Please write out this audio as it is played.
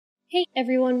Hey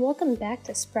everyone, welcome back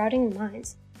to Sprouting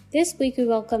Minds. This week we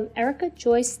welcome Erika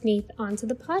Joy Sneath onto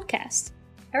the podcast.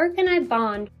 Erika and I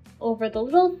bond over the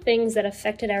little things that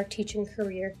affected our teaching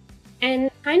career and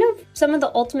kind of some of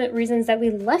the ultimate reasons that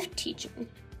we left teaching.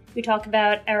 We talk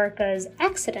about Erika's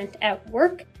accident at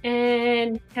work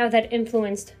and how that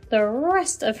influenced the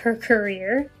rest of her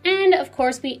career. And of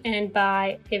course we end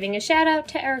by giving a shout out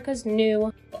to Erika's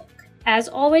new book. As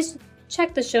always,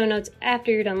 check the show notes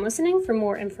after you're done listening for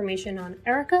more information on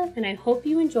Erika, and I hope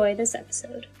you enjoy this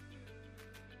episode.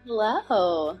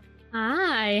 Hello.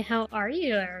 Hi, how are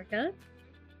you, Erika?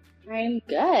 I'm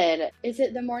good. Is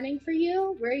it the morning for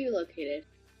you? Where are you located?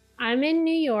 I'm in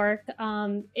New York.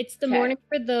 It's the Okay. morning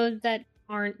for those that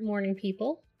aren't morning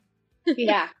people.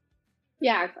 Yeah.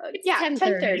 It's Yeah, 10:30.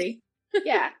 10:30.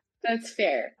 Yeah, that's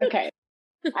fair. Okay.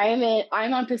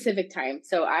 I'm on Pacific time,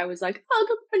 so I was like, oh,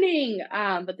 good morning.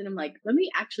 But then I'm like, let me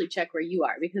actually check where you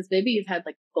are, because maybe you've had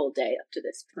like a full day up to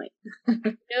this point.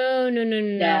 No.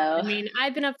 No. I mean,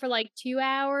 I've been up for like 2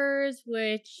 hours,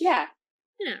 which, Yeah.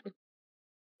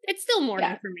 it's still morning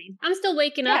Yeah. for me. I'm still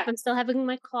waking Yeah. up. I'm still having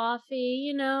my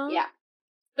coffee, Yeah.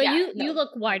 But Yeah, you no,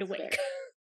 look wide that's awake.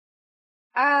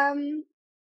 How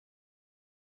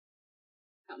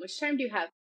much time do you have?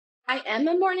 I am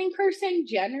a morning person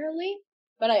generally,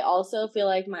 but I also feel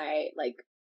like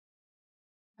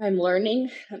I'm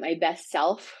learning at my best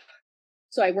self.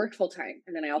 So I work full time,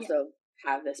 and then I also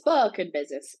have this book and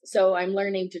business. So I'm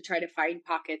learning to try to find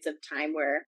pockets of time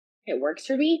where it works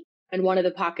for me. And one of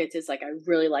the pockets is like, I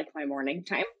really like my morning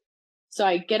time. So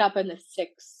I get up in the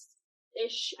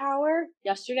 6-ish hour.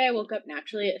 Yesterday I woke up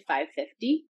naturally at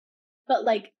 5:50. But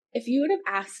like, if you would have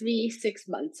asked me 6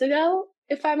 months ago,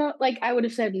 if I would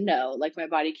have said no, like my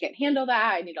body can't handle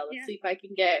that. I need all the sleep I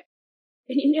can get.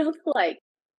 And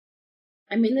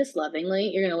I mean this lovingly,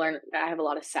 you're going to learn that I have a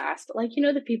lot of sass, but like,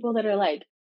 the people that are like,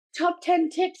 top 10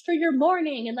 tips for your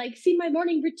morning and like, see my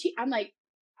morning routine. I'm like,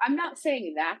 I'm not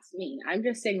saying that's me. I'm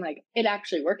just saying like, it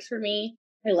actually works for me.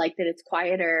 I like that it's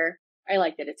quieter. I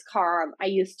like that it's calm. I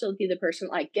used to be the person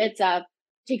that like gets up,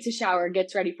 takes a shower,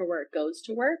 gets ready for work, goes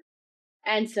to work.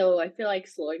 And so I feel like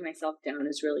slowing myself down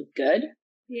is really good.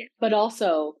 Yeah. But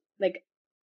also like,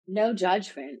 no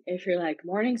judgment. If you're like,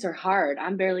 mornings are hard,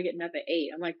 I'm barely getting up at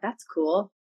 8. I'm like, that's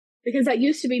cool. Because that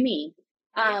used to be me.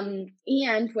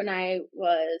 And when I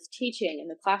was teaching in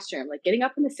the classroom, like getting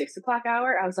up in the 6 o'clock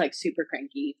hour, I was like super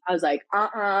cranky. I was like,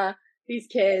 these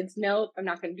kids, nope, I'm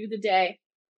not going to do the day.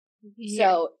 Yeah.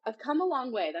 So I've come a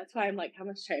long way. That's why I'm like, how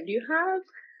much time do you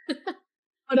have?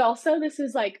 But also this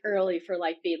is like early for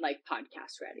like being like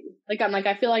podcast ready. Like I'm like,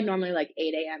 I feel like normally like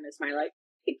 8 a.m. is my like,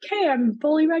 okay, I'm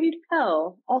fully ready to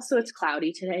go. Also, it's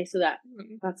cloudy today, so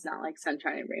that's not like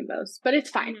sunshine and rainbows, but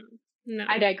it's fine. No.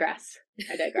 I digress.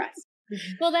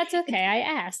 Well, that's okay. I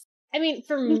asked. I mean,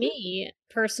 for me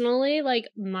personally, like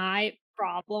my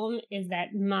problem is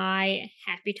that my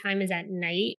happy time is at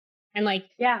night. And like,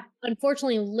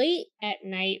 unfortunately, late at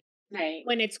night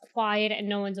when it's quiet and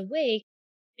no one's awake.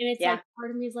 And it's like,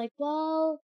 part of me is like,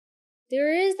 well,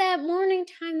 there is that morning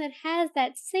time that has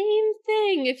that same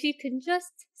thing. If you can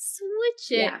just switch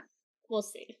it, we'll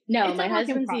see. No, my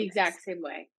husband's the exact same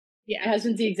way. Yeah. My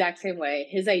husband's the exact same way.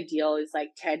 His ideal is like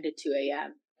 10 to 2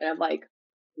 a.m. And I'm like,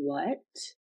 what?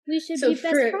 We should be best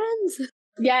friends.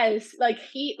 Yes.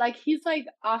 He's like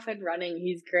off and running.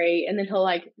 He's great. And then he'll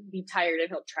like be tired and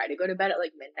he'll try to go to bed at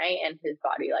like midnight and his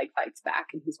body like fights back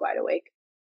and he's wide awake.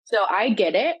 So I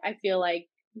get it. I feel like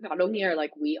not only are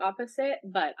like we opposite,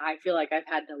 but I feel like I've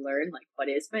had to learn like what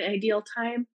is my ideal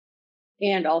time.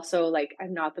 And also like,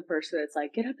 I'm not the person that's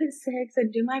like, get up at 6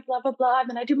 and do my blah, blah, blah. And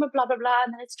then I do my blah, blah, blah.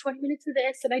 And then it's 20 minutes of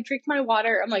this and I drink my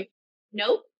water. I'm like,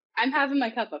 nope, I'm having my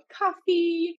cup of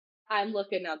coffee. I'm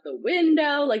looking out the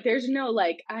window. Like there's no,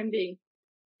 like, I'm being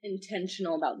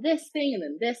intentional about this thing and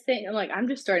then this thing. I'm like, I'm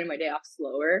just starting my day off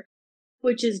slower,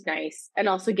 which is nice. And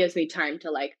also gives me time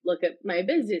to like look at my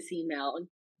business email and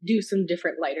do some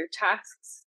different lighter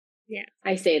tasks. Yeah.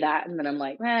 I say that and then I'm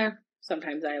like,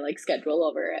 sometimes I like schedule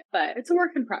over it, but it's a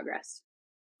work in progress.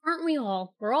 Aren't we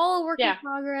all? We're all a work in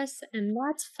progress, and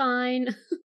that's fine.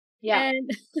 Yeah.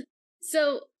 And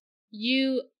so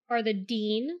you are the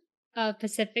dean of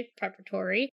Pacific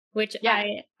Preparatory, which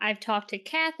I've talked to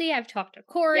Kathy, I've talked to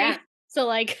Corey. Yeah. So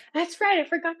like, that's right. I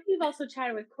forgot that you've also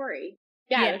chatted with Corey.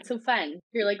 Yeah, that's so fun.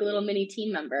 You're like a little mini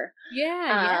team member.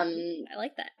 Yeah. I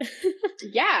like that.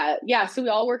 Yeah. So we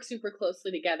all work super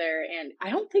closely together, and I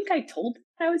don't think I told them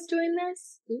I was doing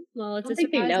this. Well, it's I don't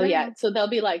think they know yet, so they'll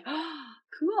be like, "Oh,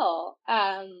 cool."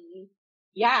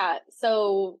 Yeah.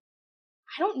 So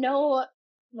I don't know.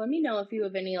 Let me know if you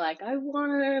have any like, I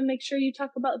want to make sure you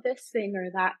talk about this thing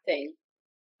or that thing.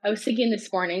 I was thinking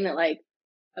this morning that like,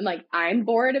 I'm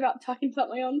bored about talking about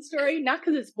my own story, not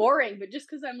because it's boring, but just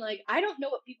because I'm like, I don't know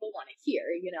what people want to hear.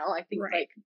 I think Right. like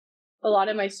a lot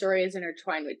of my story is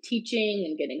intertwined with teaching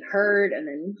and getting heard and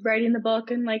then writing the book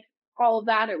and like all of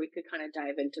that. Or we could kind of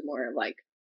dive into more of like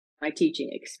my teaching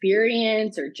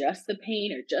experience or just the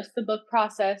pain or just the book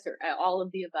process or all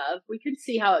of the above. We could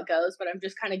see how it goes, but I'm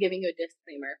just kind of giving you a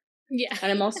disclaimer. Yeah.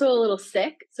 And I'm also a little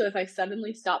sick. So if I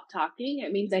suddenly stop talking,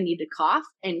 it means I need to cough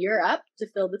and you're up to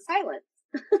fill the silence.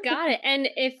 Got it. And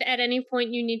if at any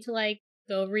point you need to like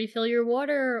go refill your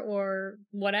water or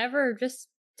whatever, just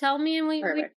tell me and we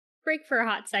Perfect. break for a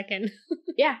hot second.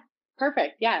 Yeah.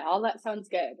 Perfect. Yeah. All that sounds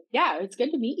good. Yeah. It's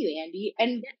good to meet you, Andy.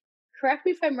 And correct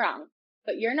me if I'm wrong,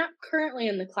 but you're not currently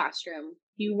in the classroom.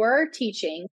 You were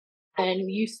teaching and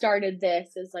you started this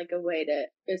as like a way to,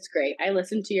 it's great. I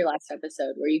listened to your last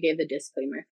episode where you gave the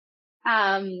disclaimer.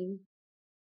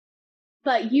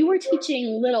 But you were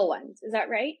teaching little ones. Is that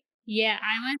right? Yeah,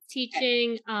 I was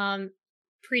teaching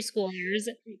preschoolers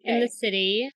in the Okay.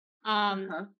 city.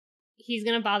 Uh-huh. He's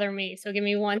gonna bother me, so give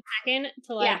me 1 second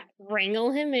to like Yeah.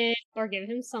 wrangle him in or give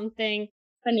him something.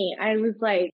 Funny. I was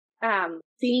like,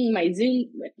 seeing my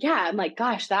Zoom. Yeah. I'm like,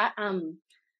 gosh, that,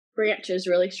 branch is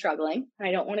really struggling.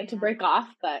 I don't want it to break off,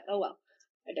 but oh well.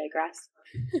 I digress.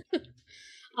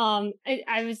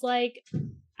 I was like,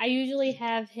 I usually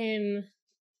have him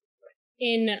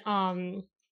in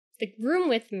the room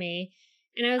with me,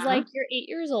 and I was Uh-huh. like, "You're 8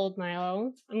 years old,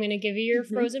 Milo. I'm gonna give you your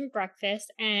Mm-hmm. frozen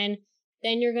breakfast, and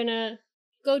then you're gonna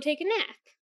go take a nap."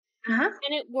 Uh-huh.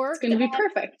 And it It's worked. going to be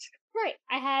perfect. Right.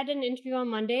 I had an interview on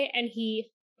Monday, and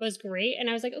he was great. And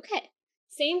I was like, "Okay,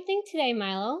 same thing today,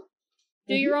 Milo.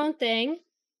 Do your Mm-hmm. own thing."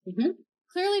 Mm-hmm.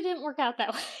 Clearly, didn't work out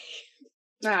that way.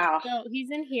 Oh, So he's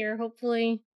in here.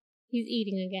 Hopefully, he's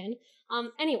eating again.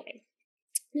 Anyway,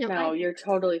 no, no, you're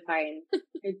totally fine.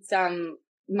 It's,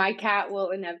 my cat will,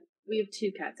 we have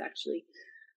two cats actually.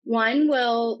 One's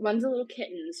a little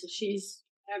kitten, so she's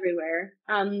everywhere.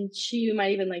 She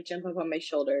might even like jump up on my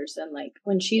shoulders, and like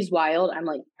when she's wild, I'm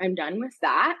like, I'm done with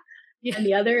that. Yeah. And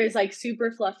the other is like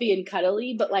super fluffy and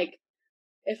cuddly, but like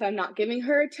if I'm not giving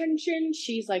her attention,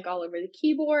 she's like all over the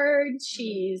keyboard.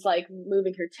 She's like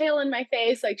moving her tail in my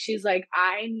face. Like she's like,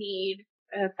 I need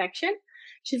affection.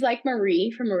 She's like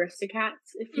Marie from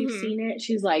Aristocats, if you've Mhm. seen it.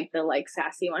 She's like the like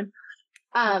sassy one.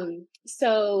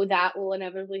 So that will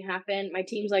inevitably happen. My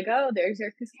team's like, oh, there's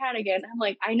Erika's cat again. I'm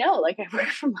like, I know, like I work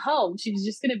from home. She's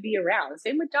just gonna be around.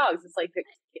 Same with dogs. It's like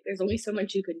there's only so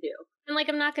much you can do. And like,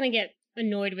 I'm not gonna get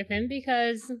annoyed with him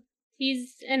because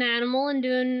he's an animal and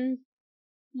doing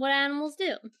what animals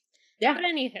do. Yeah. But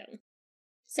anywho,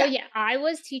 so Yeah. yeah, I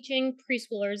was teaching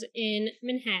preschoolers in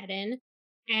Manhattan,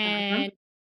 Uh-huh. and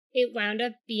it wound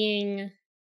up being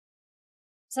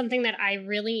something that I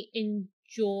really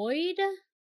enjoyed,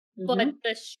 but Mm-hmm.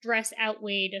 the stress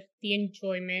outweighed the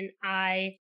enjoyment. Yeah.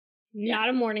 Not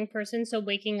a morning person, so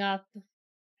waking up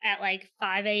at like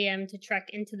 5 a.m. to trek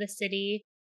into the city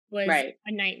was Right.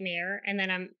 a nightmare. And then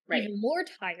I'm Right. even more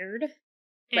tired.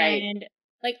 Right. And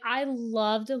like, I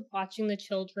loved watching the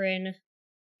children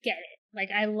get it.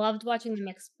 Like, I loved watching them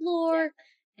explore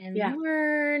and Yeah.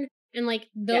 learn. And like,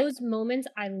 Yeah. those moments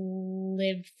I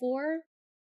lived for.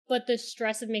 But the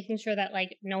stress of making sure that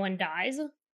like no one dies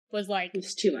was like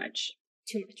It's too much.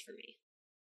 too much for me.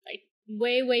 Like,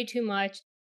 way, way too much.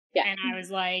 Yeah. And I was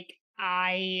like,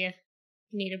 I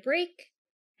need a break.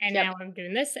 And Yep. now I'm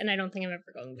doing this, and I don't think I'm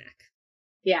ever going back.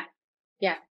 Yeah.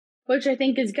 Yeah. Which I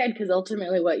think is good because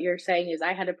ultimately what you're saying is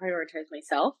I had to prioritize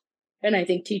myself. And I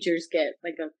think teachers get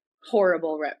like a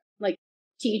horrible rep. Like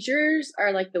teachers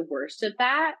are like the worst at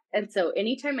that. And so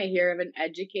anytime I hear of an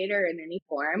educator in any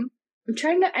form, I'm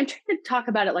trying to talk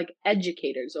about it like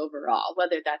educators overall,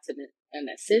 whether that's an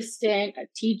assistant, a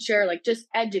teacher, like just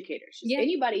educators, just Yeah.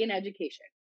 anybody in education.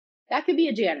 That could be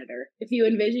a janitor if you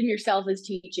envision yourself as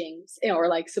teaching or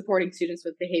like supporting students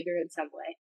with behavior in some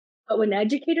way. But when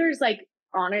educators like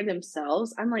honor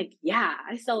themselves, I'm like, yeah,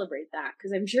 I celebrate that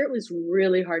because I'm sure it was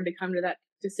really hard to come to that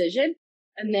decision.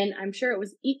 And then I'm sure it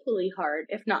was equally hard,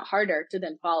 if not harder, to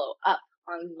then follow up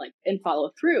on like and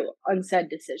follow through on said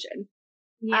decision.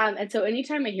 Yeah. And so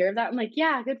anytime I hear of that, I'm like,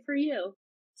 yeah, good for you.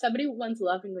 Somebody once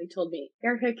lovingly told me,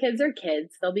 Erica, kids are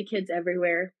kids. There'll be kids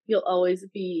everywhere. You'll always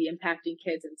be impacting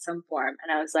kids in some form.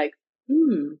 And I was like,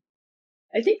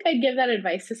 I think I'd give that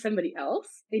advice to somebody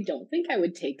else. I don't think I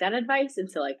would take that advice.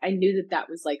 And so like, I knew that that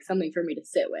was like something for me to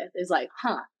sit with is like,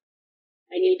 I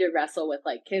need to wrestle with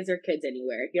like kids are kids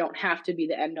anywhere. You don't have to be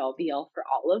the end all be all for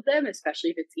all of them,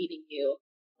 especially if it's eating you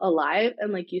alive.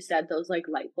 And like you said, those like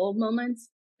light bulb moments,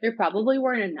 there probably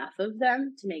weren't enough of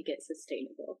them to make it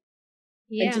sustainable.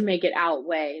 and to Yeah. make it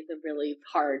outweigh the really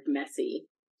hard, messy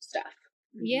stuff.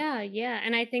 Mhm. Yeah, yeah.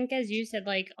 And I think as you said,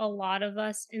 like a lot of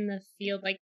us in the field,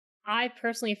 like I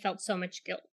personally felt so much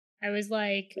guilt. I was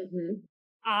like, Mhm.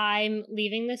 I'm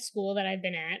leaving this school that I've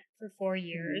been at for 4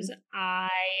 years. Mhm. I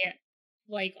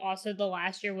like also the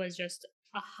last year was just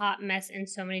a hot mess in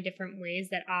so many different ways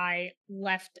that I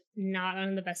left not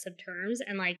on the best of terms.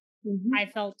 And like I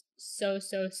Mhm. felt so,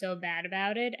 so, so bad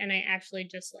about it. And I actually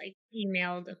just like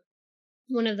emailed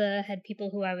one of the head people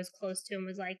who I was close to and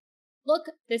was like, look,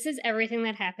 this is everything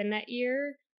that happened that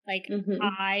year. Like, Mhm.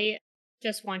 I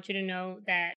just want you to know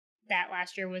that that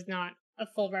last year was not a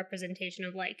full representation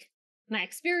of like my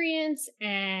experience. Yeah.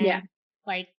 And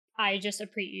like, I just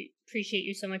appreciate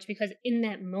you so much because in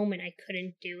that moment, I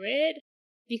couldn't do it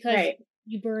because Right.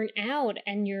 you burn out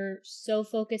and you're so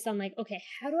focused on like, okay,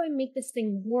 how do I make this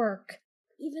thing work?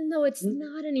 Even though it's Mhm.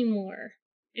 not anymore.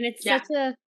 And Yeah.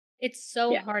 it's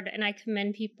so Yeah. hard, and I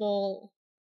commend people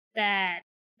that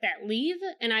leave,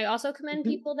 and I also commend Mhm.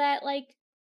 people that, like,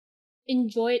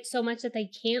 enjoy it so much that they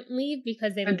can't leave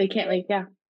because they But love they can't it. leave. Yeah.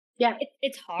 Yeah.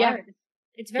 It's Yeah. hard.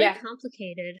 It's very Yeah.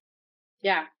 complicated.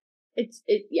 Yeah. It's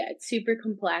super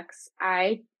complex.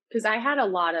 Because I had a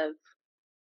lot of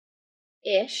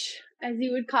ish, as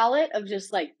you would call it, of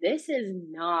just like, this is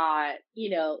not,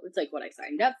 it's like what I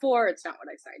signed up for. It's not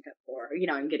what I signed up for.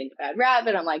 I'm getting a bad rap,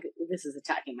 and I'm like, this is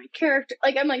attacking my character.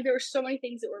 Like, I'm like, there were so many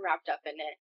things that were wrapped up in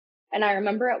it. And I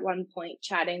remember at one point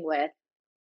chatting with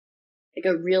like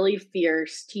a really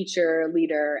fierce teacher,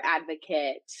 leader,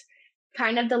 advocate,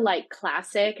 kind of the like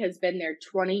classic, has been there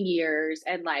 20 years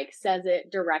and like says it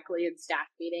directly in staff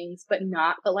meetings, but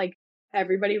like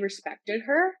everybody respected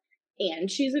her.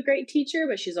 And she's a great teacher,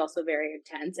 but she's also very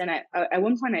intense. And at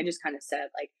one point I just kind of said,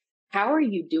 like, how are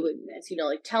you doing this?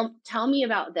 Like, tell me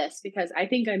about this, because I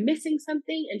think I'm missing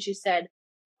something. And she said,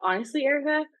 honestly,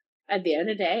 Erica, at the end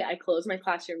of the day, I close my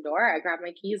classroom door, I grab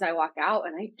my keys, I walk out,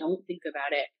 and I don't think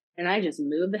about it. And I just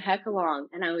move the heck along.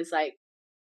 And I was like,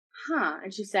 huh.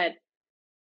 And she said,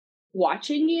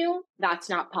 watching you, that's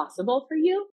not possible for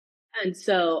you. And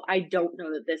so I don't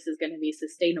know that this is going to be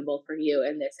sustainable for you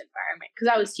in this environment.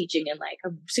 Because I was teaching in like a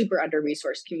super under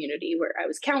resourced community where I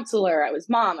was counselor, I was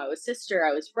mom, I was sister,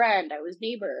 I was friend, I was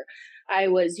neighbor, I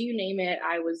was, you name it,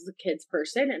 I was the kid's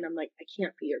person. And I'm like, I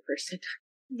can't be your person.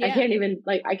 I Yeah. can't even,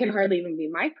 like, I can hardly even be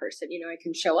my person. I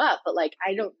can show up, but like,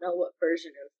 I don't know what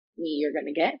version of me you're going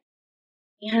to get.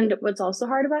 And what's also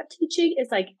hard about teaching is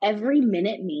like every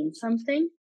minute means something.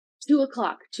 2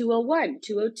 o'clock, 2:01,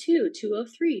 2:02,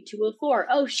 2:03, 2:04.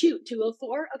 Oh shoot,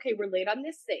 2:04. Okay, we're late on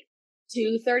this thing.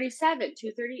 2:37,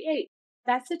 2:38.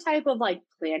 That's the type of like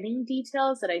planning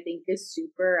details that I think is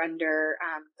super under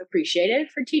appreciated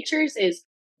for teachers. Is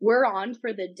we're on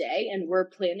for the day and we're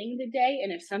planning the day,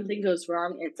 and if something goes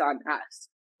wrong, it's on us.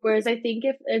 Whereas I think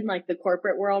if in like the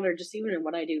corporate world, or just even in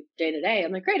what I do day to day,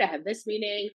 I'm like, great, I have this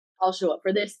meeting, I'll show up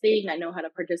for this thing, I know how to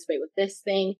participate with this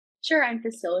thing. Sure, I'm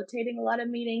facilitating a lot of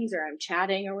meetings or I'm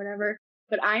chatting or whatever,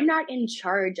 but I'm not in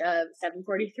charge of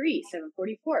 7:43,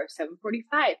 7:44,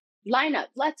 7:45 lineup.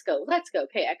 Let's go.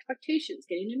 Okay, expectations,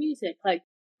 getting the music, like,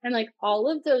 and like all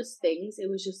of those things. It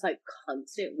was just like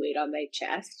constant weight on my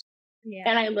chest. Yeah.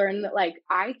 And I learned that like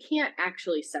I can't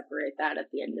actually separate that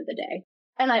at the end of the day.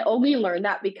 And I only learned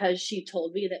that because she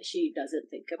told me that she doesn't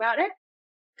think about it.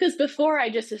 Because before I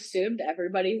just assumed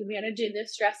everybody's managing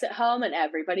this stress at home and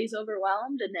everybody's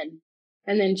overwhelmed.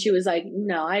 And then she was like,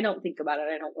 no, I don't think about it.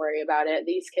 I don't worry about it.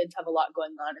 These kids have a lot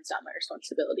going on. It's not my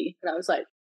responsibility. And I was like,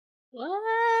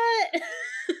 What?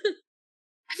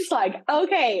 it's like,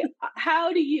 okay,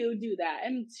 how do you do that?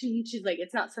 And she's like,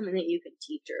 it's not something that you can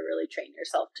teach or really train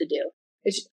yourself to do.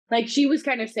 It's like, she was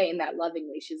kind of saying that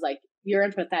lovingly. She's like, you're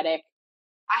empathetic.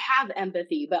 I have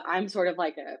empathy, but I'm sort of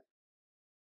like a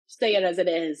say it as it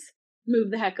is,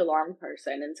 move the heck along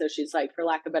person. And so she's like, for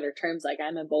lack of better terms, like,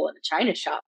 I'm a bull in a china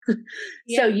shop. So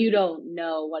Yeah. you don't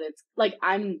know what it's like.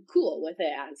 I'm cool with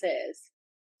it as is.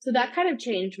 So Yeah. that kind of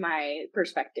changed my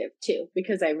perspective too,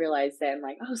 because I realized then,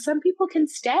 like, oh, some people can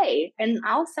stay and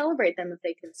I'll celebrate them if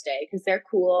they can stay because they're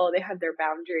cool. They have their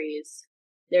boundaries.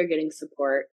 They're getting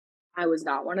support. I was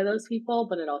not one of those people,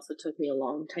 but it also took me a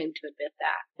long time to admit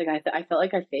that. Like, I felt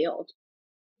like I failed.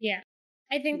 Yeah.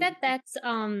 I think that that's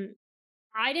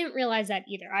I didn't realize that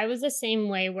either. I was the same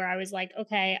way where I was like,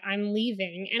 okay, I'm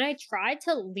leaving. And I tried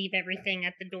to leave everything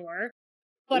at the door,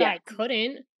 but Yeah. I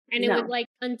couldn't. And it was No. like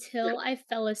until I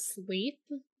fell asleep,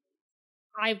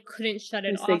 I couldn't shut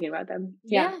it Just off. thinking about them.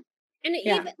 Yeah. Yeah. And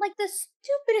Yeah. even like the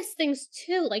stupidest things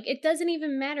too. Like it doesn't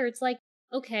even matter. It's like,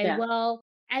 okay, Yeah. well,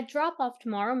 at drop off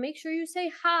tomorrow, make sure you say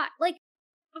hi. Like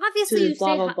To obviously the you blah,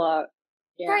 say blah, hi. blah.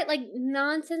 Yeah. Right, like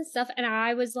nonsense stuff. And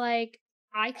I was like,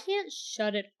 I can't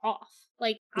shut it off.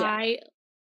 Like, Yeah.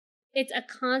 it's a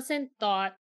constant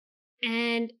thought,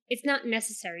 and it's not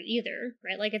necessary either,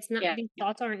 right? Like, it's not, Yeah. these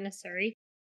thoughts aren't necessary,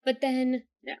 but then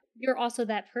Yeah. you're also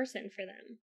that person for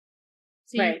them.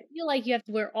 So you Right. feel like you have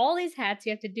to wear all these hats,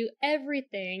 you have to do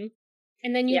everything,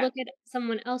 and then you Yeah. look at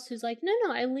someone else who's like, "No,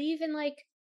 no, I leave and, like,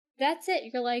 that's it."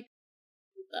 You're like,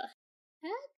 "The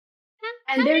heck? How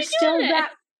And are you doing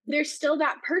it?" there's still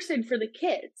that person for the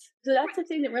kids. So that's the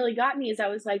thing that really got me is I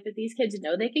was like that these kids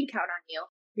know they can count on you.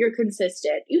 You're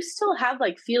consistent. You still have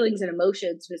like feelings and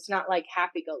emotions, but it's not like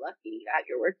happy go lucky at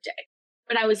your work day.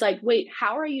 But I was like, wait,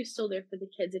 how are you still there for the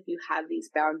kids if you have these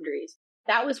boundaries?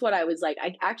 That was what I was like.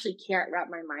 I actually can't wrap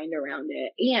my mind around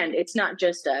it. And it's not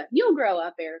just a you'll grow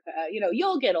up, Erica,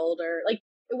 you'll get older. Like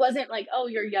it wasn't like, oh,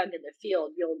 you're young in the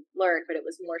field, you'll learn, but it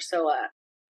was more so a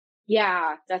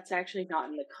yeah, that's actually not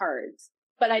in the cards.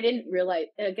 But I didn't realize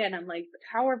again, I'm like,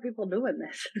 how are people doing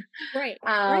this? Right,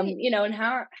 right. And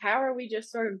how are we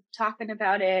just sort of talking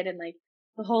about it and like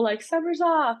the whole like summer's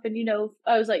off and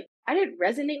I was like, I didn't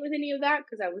resonate with any of that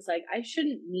because I was like, I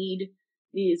shouldn't need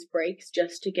these breaks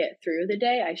just to get through the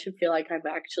day. I should feel like I'm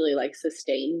actually like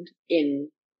sustained in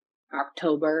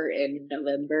October and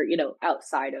November,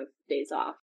 outside of days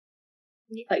off.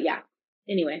 Yeah. But yeah,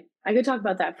 anyway, I could talk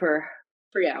about that for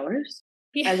 3 hours,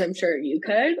 Yeah. as I'm sure you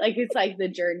could. Like it's like the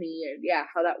journey and yeah,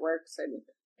 how that works, and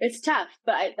it's tough.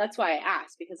 But that's why I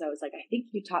asked because I was like, I think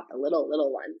you taught the little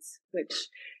ones. Which,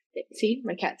 see,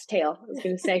 my cat's tail. I was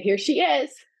going to say, here she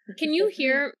is. Can you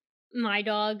hear my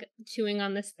dog chewing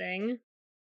on this thing?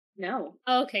 No.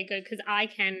 Okay, good, because I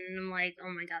can, and I'm like, oh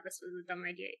my god, this was a dumb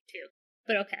idea too.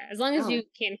 But okay, as long as Oh. you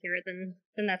can't hear it, then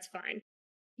that's fine.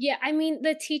 Yeah, I mean,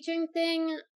 the teaching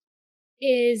thing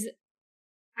is,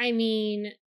 I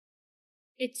mean,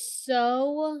 it's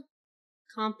so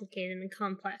complicated and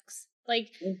complex.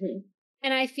 Like, Mm-hmm.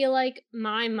 and I feel like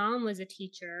my mom was a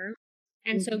teacher.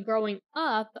 And so Mm-hmm. growing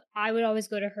up, I would always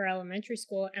go to her elementary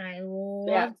school and I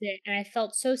Yeah. loved it. And I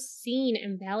felt so seen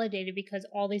and validated because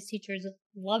all these teachers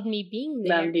loved me being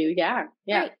there. Loved you. Yeah.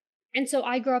 Yeah. Right. And so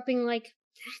I grew up being like,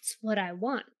 that's what I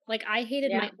want. Like, I hated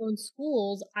Yeah. my own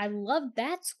schools. I loved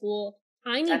that school.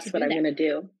 I need to That's what do I'm that. going to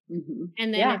do. Mm-hmm.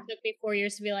 And then Yeah. it took me 4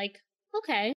 years to be like,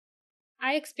 okay,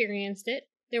 I experienced it.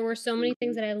 There were so many Mm-hmm.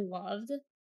 things that I loved.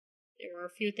 There were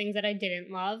a few things that I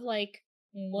didn't love. Like,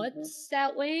 Mm-hmm. what's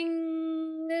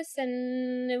outweighing this?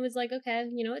 And it was like, okay,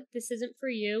 you know what? This isn't for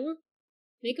you.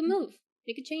 Make a move,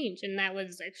 make a change. And that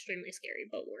was extremely scary,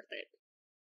 but worth it.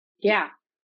 Yeah.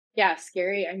 Yeah.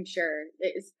 Scary, I'm sure.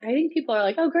 I think people are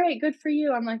like, oh, great. Good for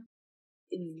you. I'm like,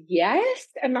 yes.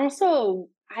 And also,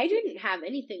 I didn't have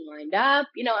anything lined up.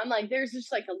 I'm like, there's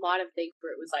just like a lot of things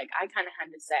where it was like, I kind of had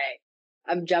to say,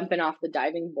 I'm jumping off the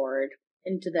diving board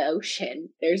into the ocean.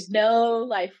 There's no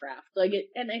life raft. Like it,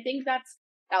 and I think that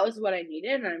was what I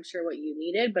needed. And I'm sure what you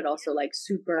needed, but also like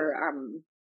super,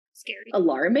 Scary.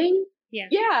 alarming. Yeah.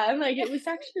 Yeah. I'm like, it was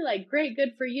actually like, great,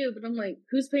 good for you. But I'm like,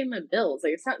 who's paying my bills?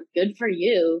 Like, it's not good for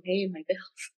you paying my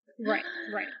bills. Right,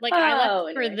 right. Like, I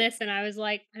left for Anyway. this and I was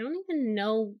like, I don't even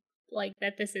know, like,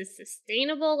 that this is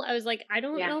sustainable. I was like, I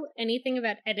don't Yeah. know anything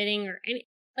about editing or any,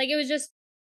 like, it was just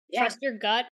Yeah. trust your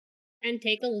gut and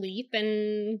take a leap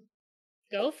and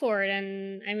go for it.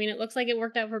 And I mean, it looks like it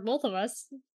worked out for both of us.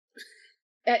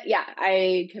 Yeah,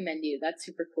 I commend you. That's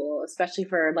super cool, especially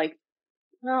for like,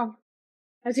 well,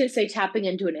 I was going to say tapping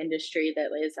into an industry that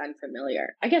is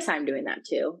unfamiliar. I guess I'm doing that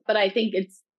too, but I think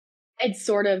it's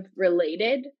sort of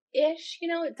related ish.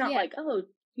 It's not Yeah. like, oh,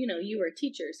 you were a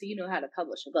teacher, so you know how to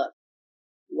publish a book.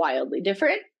 Wildly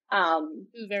different.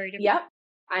 Very different. Yep.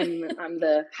 I'm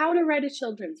the how to write a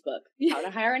children's book, how to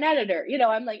hire an editor.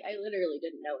 I'm like, I literally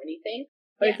didn't know anything.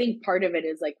 But Yeah. I think part of it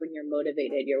is like when you're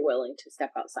motivated, you're willing to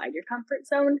step outside your comfort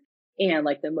zone. And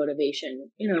like the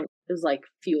motivation, is like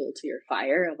fuel to your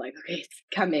fire of like, okay, it's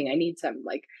coming. I need to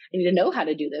know how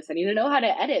to do this. I need to know how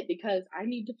to edit because I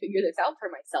need to figure this out for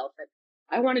myself. And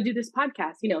I want to do this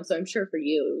podcast, so I'm sure for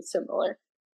you it was similar.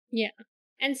 Yeah.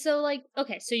 And so, like,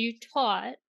 okay, so you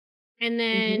taught, and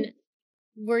then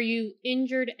were you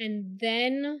injured, and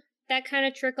then that kind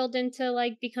of trickled into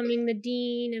like becoming the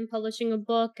dean and publishing a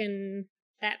book and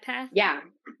that path? Yeah.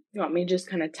 You want me to just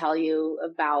kind of tell you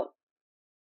about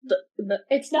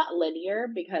it's not linear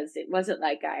because it wasn't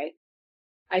like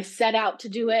I set out to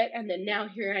do it and then now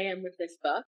here I am with this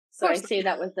book. So I say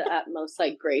that with the utmost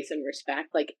like grace and respect.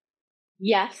 Like,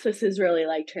 yes, this is really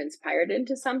like transpired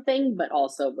into something, but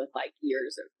also with like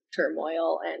years of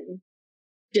turmoil and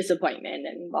disappointment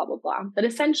and blah, blah, blah. But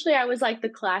essentially I was like the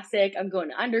classic, I'm going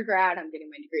to undergrad, I'm getting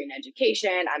my degree in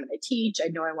education, I'm going to teach. I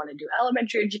know I want to do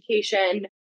elementary education.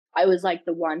 I was like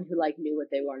the one who like knew what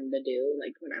they wanted to do,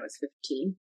 like when I was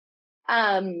 15.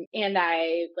 And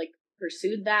I like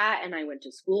pursued that and I went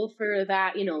to school for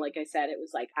that. You know, like I said, it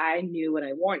was like I knew what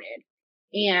I wanted.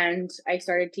 And I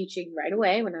started teaching right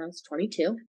away when I was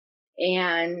 22.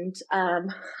 And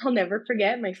I'll never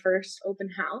forget my first open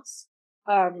house.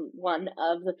 One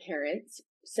of the parents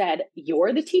said,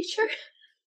 "You're the teacher?"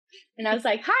 And I was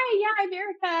like, "Hi, yeah, I'm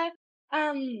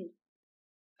Erica."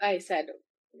 I said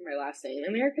my last name,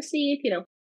 America Sneath, you know.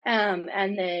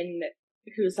 And then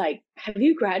he was like, "Have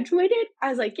you graduated?" I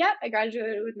was like, "Yep, I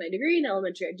graduated with my degree in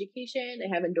elementary education.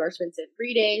 I have endorsements in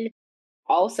reading,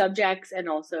 all subjects, and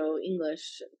also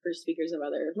English for speakers of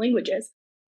other languages."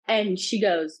 And she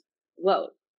goes, "Whoa,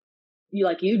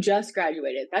 you just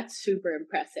graduated. That's super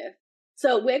impressive."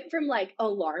 So it went from like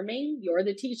alarming, "You're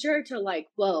the teacher," to like,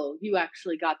 "Whoa, you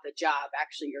actually got the job.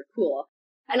 Actually, you're cool."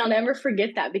 And I'll never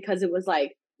forget that because it was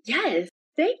like, "Yes,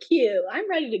 thank you. I'm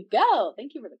ready to go.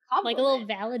 Thank you for the Like a compliment." little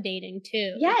validating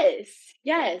too. Yes,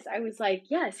 yes. I was like,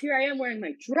 "Yes, here I am wearing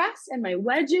my dress and my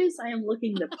wedges. I am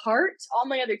looking the part." All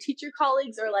my other teacher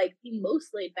colleagues are like the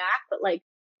most laid back, but like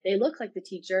they look like the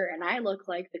teacher and I look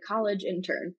like the college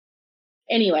intern.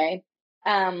 Anyway,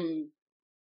 um,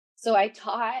 so I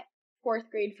taught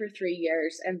fourth grade for 3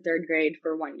 years and third grade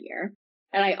for 1 year.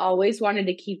 And I always wanted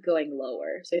to keep going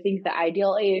lower. So I think the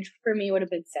ideal age for me would have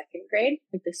been second grade,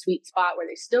 like the sweet spot where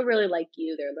they still really like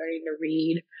you. They're learning to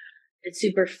read. It's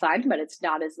super fun, but it's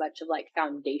not as much of like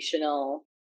foundational.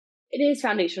 It is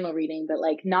foundational reading, but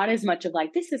like not as much of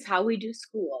like, this is how we do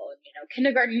school. And, you know,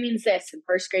 kindergarten means this and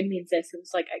first grade means this. And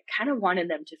it's like, I kind of wanted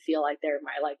them to feel like they're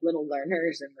my like little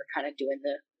learners and we're kind of doing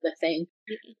the thing.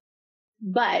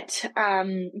 But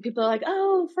people are like,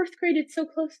 "Oh, fourth grade, it's so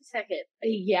close to second."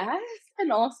 Yes,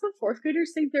 and also fourth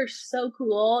graders think they're so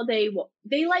cool. They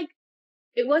like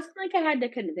it wasn't like I had to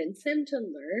convince them to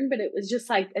learn, but it was just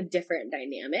like a different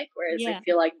dynamic. Whereas I Yeah.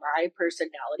 feel like my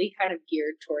personality kind of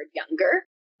geared toward younger,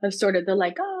 of sort of the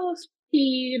like, "Oh,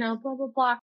 sweetie," you know, blah blah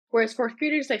blah. Whereas fourth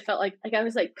graders, I felt like I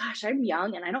was like, "Gosh, I'm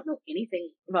young and I don't know anything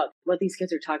about what these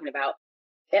kids are talking about."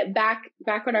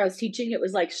 Back when I was teaching, it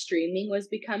was like streaming was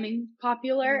becoming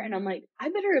popular, and I'm like, I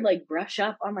better like brush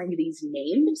up on like these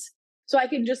names so I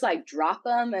can just like drop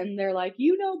them, and they're like,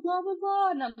 you know, blah blah blah,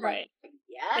 and I'm like, Right.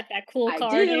 yeah, Get that cool I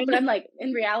card do, in. but I'm like,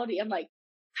 in reality, I'm like,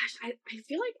 gosh, I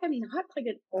feel like I'm not like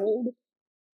an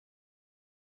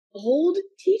old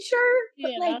teacher,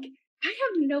 but Yeah. like I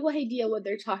have no idea what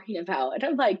they're talking about, and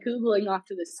I'm like googling off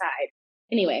to the side.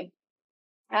 Anyway,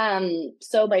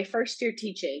 so my first year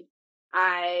teaching,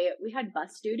 we had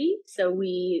bus duty. So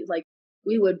we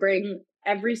would bring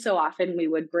every so often we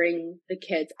would bring the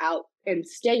kids out and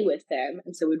stay with them.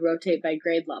 And so we'd rotate by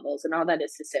grade levels. And all that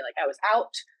is to say, like I was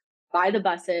out by the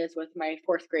buses with my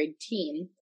fourth grade team.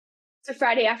 It's a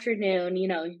Friday afternoon, you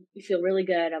know, you feel really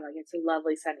good. I'm like, it's a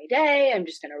lovely sunny day. I'm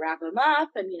just gonna wrap them up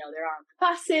and you know, they're on the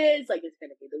buses, like it's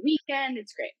gonna be the weekend.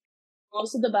 It's great.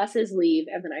 Most of the buses leave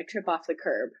and then I trip off the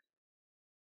curb.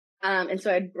 And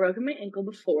so I'd broken my ankle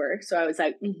before. So I was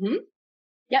like,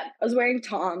 yep. I was wearing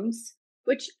Toms,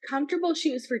 which comfortable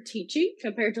shoes for teaching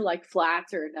compared to like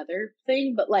flats or another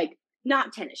thing, but like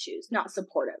not tennis shoes, not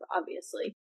supportive,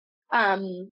 obviously.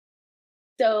 Um,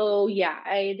 so yeah,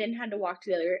 I then had to walk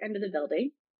to the other end of the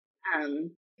building.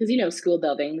 Because you know, school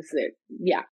buildings,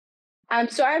 yeah.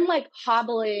 So I'm like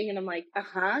hobbling and I'm like,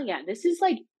 yeah, this is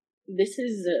a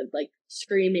like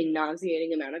screaming,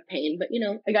 nauseating amount of pain, but you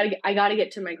know, I gotta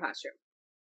get to my classroom.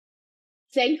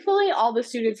 Thankfully, all the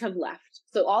students have left.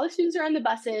 So all the students are on the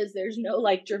buses. There's no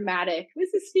like dramatic,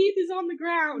 Mrs. Sneath is on the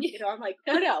ground. You know, I'm like,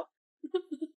 no.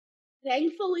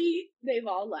 Thankfully, they've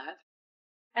all left.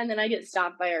 And then I get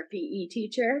stopped by our PE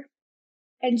teacher.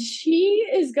 And she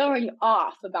is going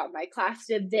off about my class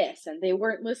did this and they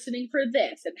weren't listening for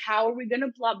this. And how are we going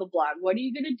to blah, blah, blah. And what are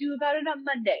you going to do about it on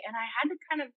Monday? And I had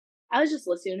to I was just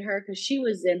listening to her because she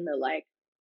was in the like,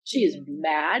 she is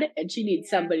mad and she needs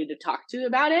somebody to talk to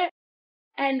about it.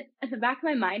 And at the back of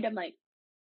my mind, I'm like,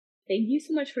 thank you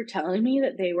so much for telling me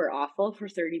that they were awful for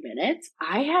 30 minutes.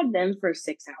 I had them for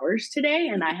 6 hours today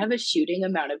and I have a shooting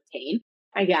amount of pain.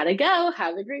 I gotta go.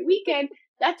 Have a great weekend.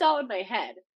 That's all in my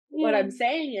head. Yeah. What I'm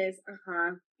saying is,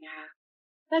 yeah,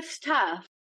 that's tough.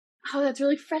 Oh, that's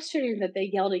really frustrating that they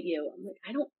yelled at you.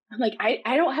 I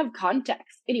don't have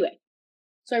context. Anyway,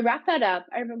 so I wrapped that up.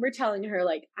 I remember telling her,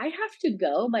 like, I have to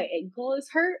go. My ankle is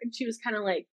hurt. And she was kind of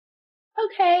like,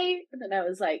 okay. And then I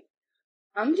was like,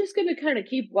 I'm just going to kind of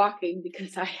keep walking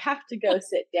because I have to go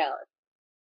sit down.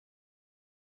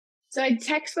 So I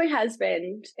text my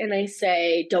husband and I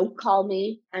say, don't call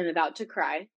me. I'm about to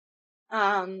cry.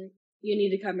 You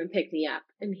need to come and pick me up.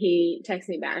 And he texts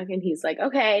me back and he's like,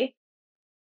 okay.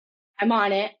 I'm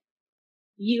on it.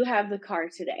 You have the car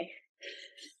today.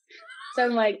 So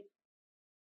I'm like,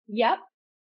 yep.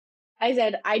 I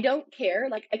said, I don't care.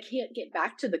 Like, I can't get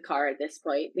back to the car at this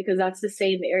point because that's the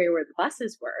same area where the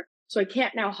buses were. So I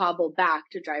can't now hobble back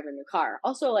to drive in the car.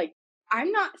 Also, like,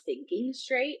 I'm not thinking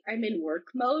straight. I'm in work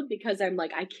mode because I'm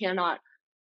like, I cannot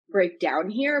break down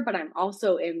here, but I'm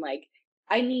also in like,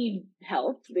 I need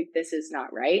help. Like, this is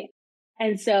not right.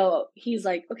 And so he's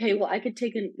like, okay, well, I could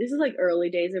take this is like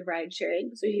early days of ride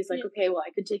sharing. So he's like, okay, well,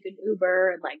 I could take an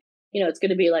Uber and like, it's going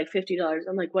to be like $50.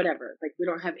 I'm like, whatever. Like, we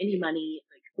don't have any money.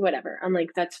 Like, whatever. I'm like,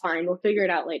 that's fine. We'll figure it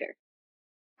out later.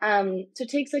 So it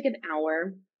takes like an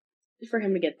hour for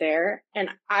him to get there. And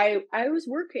I was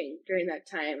working during that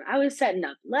time. I was setting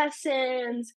up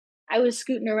lessons. I was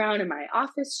scooting around in my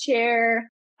office chair.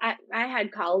 I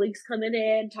had colleagues coming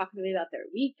in, talking to me about their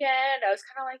weekend. I was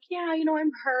kind of like, yeah,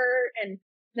 I'm hurt. And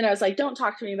then I was like, don't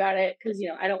talk to me about it because,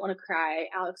 I don't want to cry.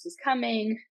 Alex is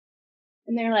coming.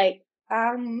 And they're like,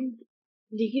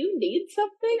 do you need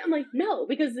something? I'm like, no,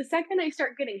 because the second I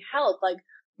start getting help, like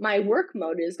my work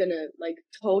mode is going to like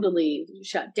totally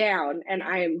shut down and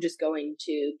I am just going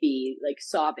to be like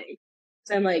sobbing.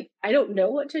 So I'm like, I don't know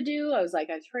what to do. I was like,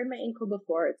 I've sprained my ankle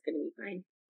before. It's going to be fine.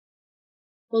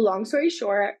 Well, long story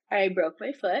short, I broke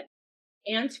my foot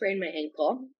and sprained my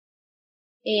ankle.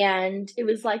 And it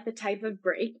was like the type of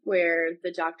break where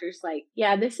the doctor's like,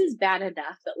 yeah, this is bad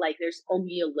enough that like there's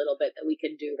only a little bit that we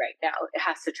can do right now. It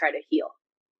has to try to heal.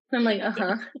 I'm like,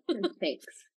 thanks.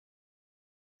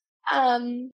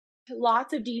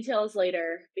 Lots of details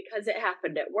later because it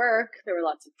happened at work. There were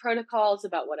lots of protocols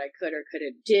about what I could or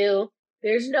couldn't do.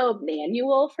 There's no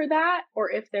manual for that,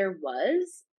 or if there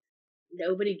was,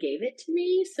 nobody gave it to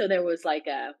me. So there was like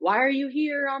why are you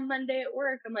here on Monday at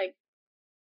work? I'm like,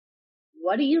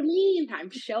 what do you mean?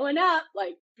 I'm showing up.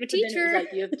 Like, the teacher. Then it was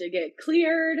like, you have to get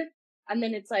cleared. And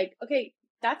then it's like, okay,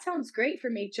 that sounds great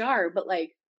from HR, but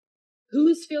like,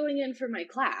 who's filling in for my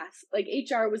class? Like,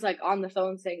 HR was like on the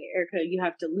phone saying, Erika, you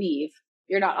have to leave.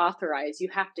 You're not authorized. You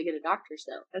have to get a doctor's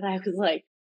note. And I was like,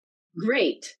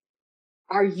 great.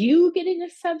 Are you getting a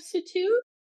substitute?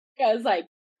 I was like,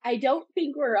 I don't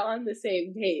think we're on the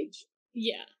same page.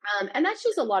 Yeah. And that's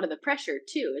just a lot of the pressure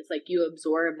too. It's like you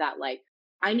absorb that, like,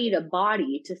 I need a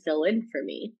body to fill in for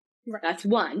me. Right. That's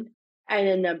one. And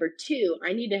then number two,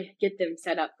 I need to get them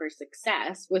set up for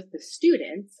success with the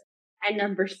students. And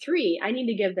number three, I need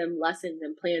to give them lessons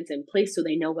and plans in place so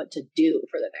they know what to do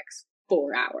for the next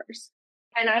 4 hours.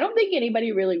 And I don't think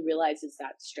anybody really realizes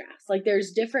that stress. Like,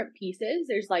 there's different pieces.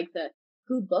 There's like the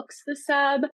who books the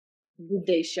sub,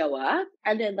 they show up,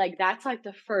 and then like that's like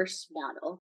the first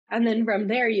battle. And then from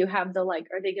there you have the like,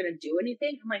 are they going to do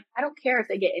anything? I'm like, I don't care if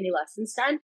they get any lessons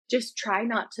done. Just try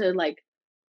not to like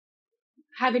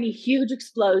have any huge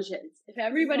explosions. If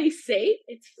everybody's safe,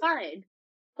 it's fine.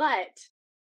 But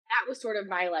that was sort of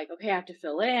my like, okay, I have to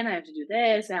fill in. I have to do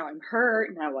this. Now I'm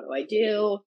hurt. Now what do I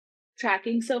do?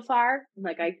 Tracking so far. I'm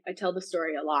like, I tell the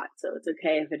story a lot, so it's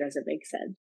okay if it doesn't make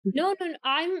sense. No.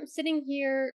 I'm sitting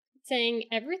here saying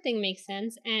everything makes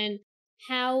sense, and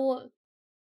how,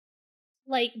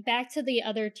 like, back to the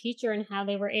other teacher and how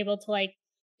they were able to like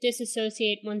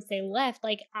disassociate once they left.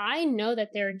 Like, I know that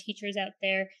there are teachers out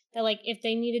there that like if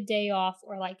they need a day off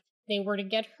or like they were to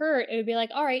get hurt, it would be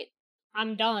like, all right,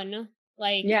 I'm done.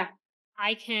 Like, yeah,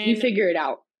 I can. You figure it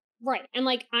out. Right. And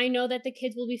like, I know that the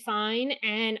kids will be fine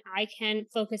and I can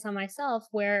focus on myself,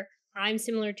 where I'm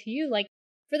similar to you. Like,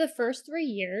 for the first 3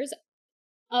 years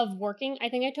of working, I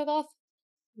think I took off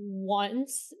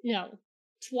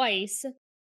twice.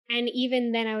 And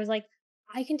even then I was like,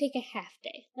 I can take a half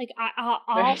day. Like,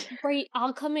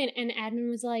 I'll come in, and admin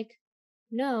was like,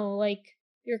 no, like,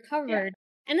 you're covered. Yeah.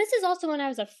 And this is also when I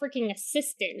was a freaking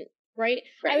assistant, right?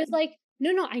 I was like,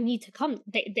 no, I need to come.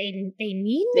 They need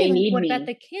me. They need what me. about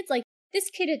the kids? Like, this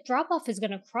kid at drop off is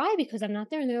gonna cry because I'm not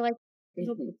there. And they're like,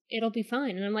 it'll be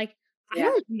fine. And I'm like, I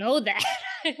don't know that.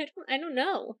 I don't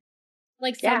know.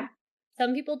 Like,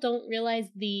 some people don't realize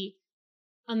the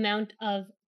amount of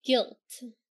guilt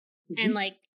and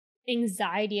like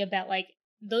anxiety about like,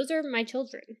 those are my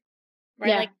children, right?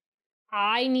 Yeah. Like,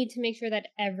 I need to make sure that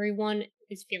everyone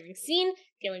is feeling seen,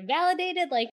 feeling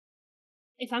validated. Like,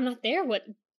 if I'm not there,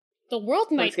 the world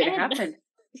might end. What's going to happen?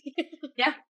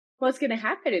 Yeah. What's going to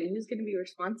happen, and who's going to be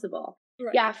responsible?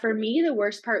 Right. Yeah. For me, the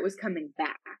worst part was coming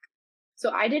back.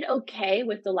 So I did okay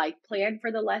with the like plan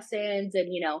for the lessons and,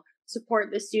 support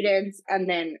the students, and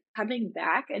then coming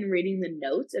back and reading the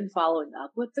notes and following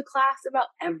up with the class about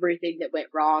everything that went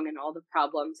wrong and all the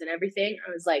problems and everything.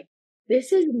 I was like,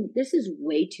 this is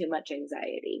way too much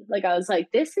anxiety. Like, I was like,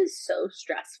 this is so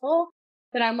stressful.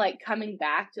 that I'm like coming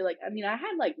back to like, I mean, I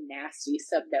had like nasty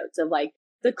subnotes of like,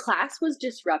 the class was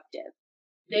disruptive.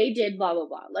 They did blah, blah,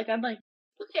 blah. Like, I'm like,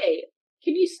 okay,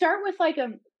 can you start with like a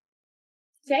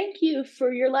thank you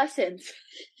for your lessons?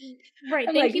 Right.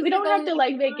 I'm Thank like, you we for don't have going to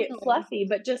like make it extra fluffy,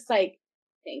 but just like,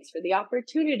 thanks for the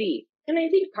opportunity. And I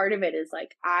think part of it is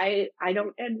like, I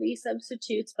don't envy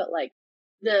substitutes, but like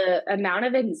the amount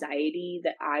of anxiety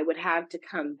that I would have to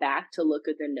come back to look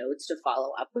at the notes, to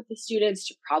follow up with the students,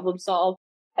 to problem solve.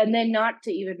 And then not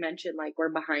to even mention like we're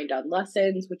behind on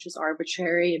lessons, which is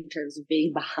arbitrary in terms of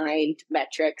being behind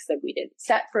metrics that we didn't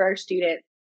set for our students.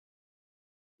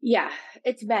 Yeah,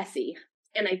 it's messy.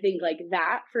 And I think like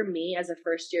that for me as a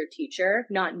first year teacher,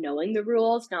 not knowing the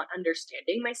rules, not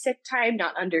understanding my sick time,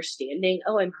 not understanding,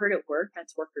 oh, I'm hurt at work.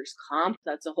 That's workers' comp.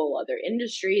 That's a whole other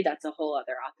industry. That's a whole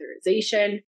other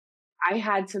authorization. I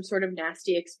had some sort of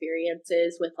nasty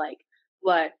experiences with like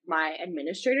what my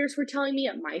administrators were telling me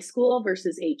at my school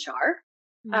versus HR,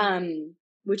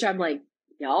 which I'm like,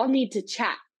 y'all need to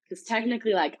chat because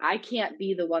technically, like, I can't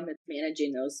be the one that's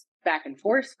managing those back and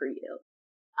forth for you.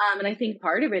 And I think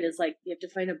part of it is like you have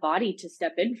to find a body to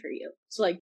step in for you. So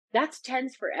like that's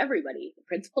tense for everybody. The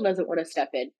principal doesn't want to step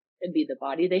in and be the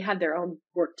body. They have their own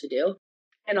work to do.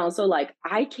 And also like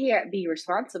I can't be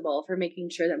responsible for making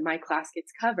sure that my class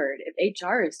gets covered. If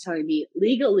HR is telling me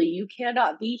legally you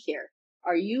cannot be here,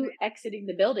 are you exiting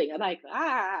the building? I'm like,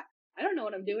 I don't know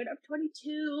what I'm doing. I'm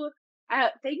 22.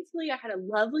 Thankfully, I had a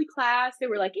lovely class. They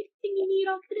were like, anything you need,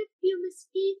 I'll put it for you, Miss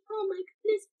Sneath. Oh my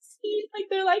goodness, Miss Sneath. Like,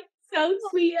 they're like so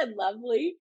sweet and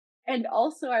lovely. And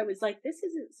also, I was like, this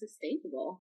isn't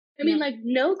sustainable. I mean, like,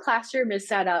 no classroom is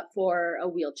set up for a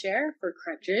wheelchair, for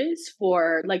crutches,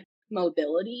 for like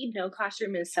mobility. No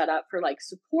classroom is set up for like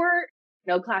support.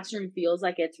 No classroom feels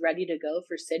like it's ready to go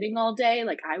for sitting all day.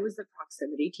 Like, I was the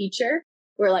proximity teacher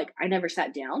where like I never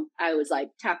sat down. I was like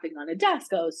tapping on a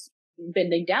desk. I was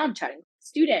bending down, chatting with the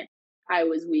student. I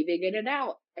was weaving in and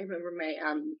out. I remember my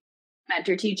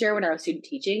mentor teacher when I was student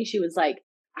teaching, she was like,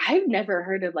 I've never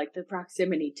heard of like the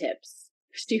proximity tips.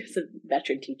 She was a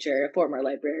veteran teacher, a former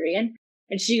librarian.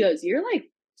 And she goes, you're like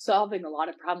solving a lot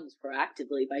of problems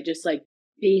proactively by just like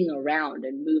being around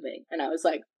and moving. And I was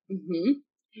like,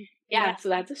 yeah, so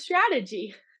that's a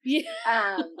strategy.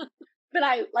 Yeah. But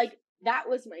I like, that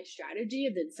was my strategy.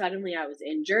 And then suddenly I was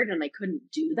injured and I couldn't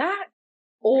do that.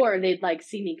 Or they'd like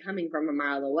see me coming from a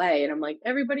mile away and I'm like,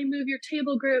 everybody move your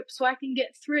table group so I can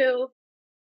get through.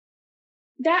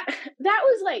 That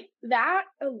was like, that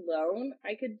alone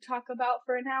I could talk about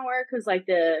for an hour, because like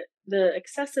the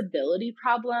accessibility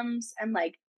problems and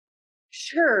like,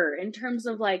 sure, in terms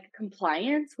of like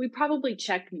compliance, we probably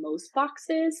checked most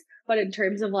boxes, but in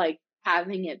terms of like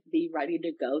having it be ready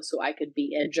to go so I could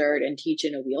be injured and teach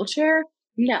in a wheelchair,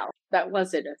 no, that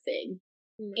wasn't a thing.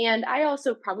 And I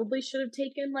also probably should have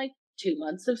taken like 2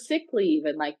 months of sick leave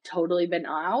and like totally been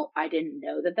out. I didn't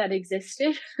know that that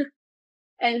existed.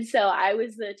 And so I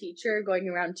was the teacher going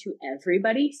around to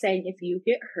everybody saying, if you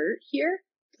get hurt here,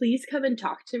 please come and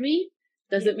talk to me.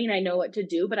 Doesn't mean I know what to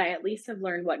do, but I at least have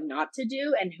learned what not to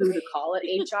do and who to call at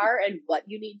HR and what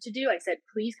you need to do. I said,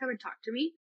 please come and talk to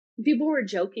me. People were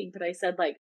joking, but I said,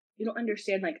 like, you don't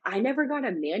understand. Like, I never got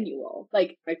a manual.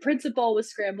 Like, my principal was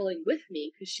scrambling with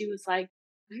me because she was like,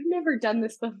 I've never done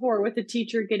this before with a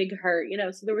teacher getting hurt, you know?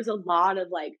 So there was a lot of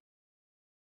like,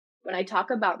 when I talk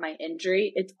about my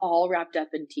injury, it's all wrapped up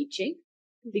in teaching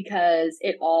because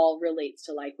it all relates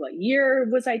to like, what year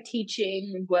was I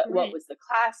teaching? What was the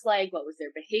class like? What was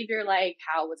their behavior like?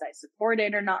 How was I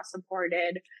supported or not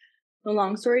supported? The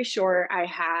long story short, I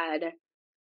had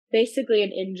basically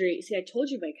an injury. See, I told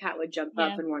you my cat would jump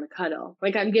up and want to cuddle.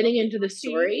 Like, I'm getting into the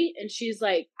story and she's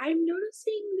like, I'm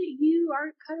noticing that you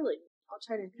aren't cuddling. I'll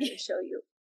try to kind of show you.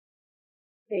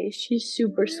 Okay, she's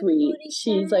super sweet.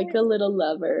 She's like a little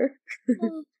lover.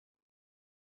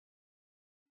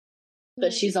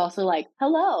 But she's also like,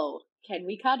 hello, can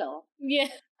we cuddle? Yeah.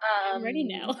 I'm ready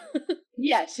now.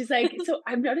 Yeah, she's like, so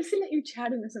I'm noticing that you're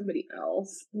chatting with somebody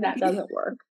else. That doesn't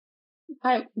work.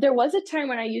 There was a time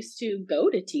when I used to go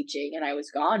to teaching and I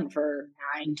was gone for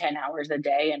 9-10 hours a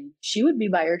day and she would be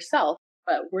by herself,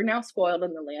 but we're now spoiled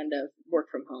in the land of work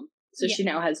from home. So she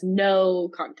now has no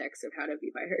context of how to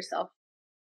be by herself.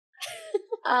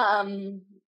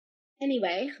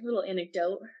 Anyway, little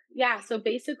anecdote. Yeah. So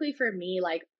basically for me,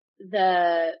 like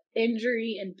the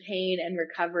injury and pain and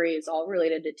recovery is all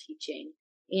related to teaching.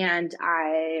 And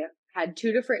I had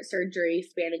 2 different surgeries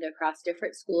spanning across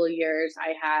different school years.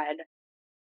 I had,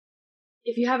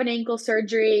 if you have an ankle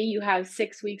surgery, you have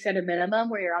 6 weeks at a minimum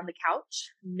where you're on the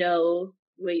couch, no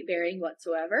weight bearing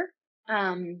whatsoever.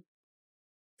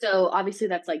 So obviously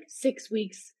that's like 6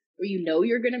 weeks where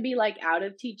you're going to be like out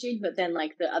of teaching, but then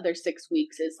like the other 6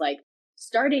 weeks is like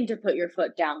starting to put your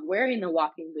foot down, wearing the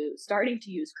walking boot, starting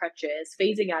to use crutches,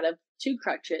 phasing out of 2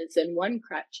 crutches and 1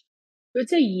 crutch. So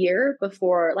it's a year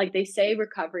before, like they say,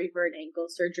 recovery for an ankle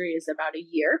surgery is about a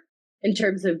year in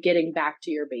terms of getting back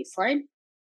to your baseline.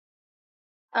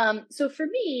 So for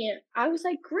me, I was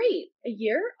like, great, a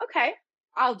year. Okay.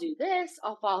 I'll do this.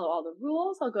 I'll follow all the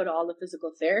rules. I'll go to all the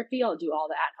physical therapy. I'll do all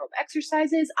the at-home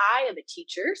exercises. I am a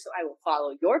teacher, so I will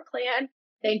follow your plan.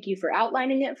 Thank you for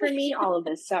outlining it for me. All of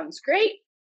this sounds great.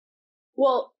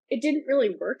 Well, it didn't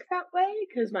really work that way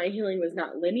because my healing was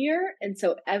not linear. And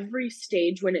so every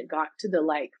stage when it got to the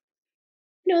like,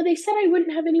 they said I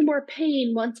wouldn't have any more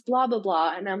pain once blah, blah,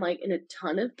 blah. And I'm like in a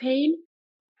ton of pain.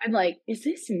 I'm like, is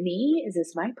this me? Is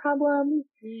this my problem?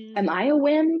 Am I a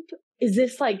wimp? Is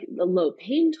this like the low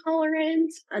pain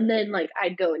tolerance? And then like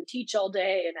I'd go and teach all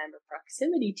day, and I'm a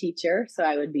proximity teacher. So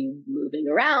I would be moving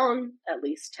around at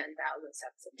least 10,000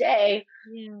 steps a day.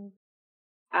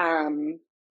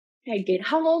 I'd get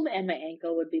home and my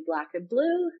ankle would be black and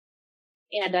blue.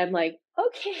 And I'm like,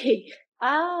 okay,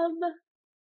 and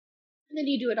then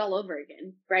you do it all over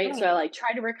again, right? Oh. So I like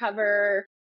try to recover.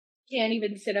 Can't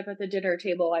even sit up at the dinner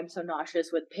table. I'm so nauseous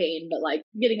with pain, but like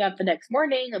getting up the next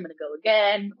morning, I'm going to go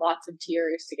again. Lots of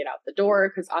tears to get out the door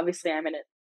because obviously I'm in a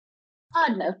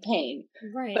ton of pain.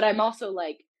 Right. But I'm also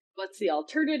like, what's the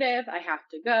alternative? I have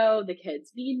to go. The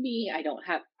kids need me. I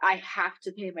have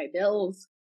to pay my bills.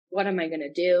 What am I going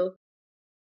to do?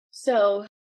 So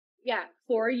yeah,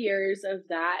 4 years of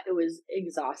that. It was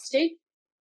exhausting.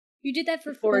 You did that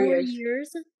for 4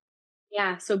 years?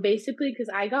 Yeah. So basically,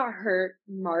 because I got hurt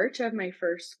March of my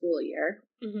first school year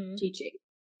teaching.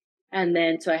 And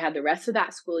then, so I had the rest of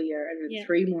that school year and then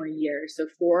 3 more years. So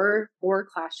four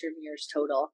classroom years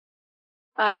total.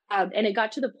 And it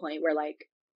got to the point where like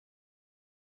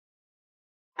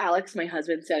Alex, my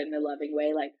husband, said in a loving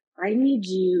way, like, I need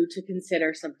you to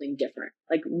consider something different.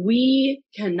 Like, we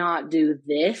cannot do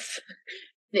this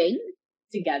thing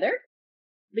together.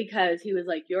 Because he was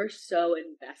like, you're so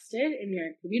invested in your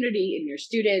community, in your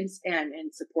students, and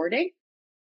in supporting,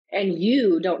 and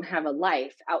you don't have a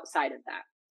life outside of that.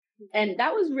 And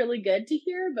that was really good to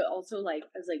hear, but also like,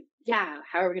 I was like, yeah,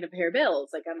 how are we going to pay our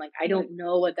bills? Like, I'm like, I don't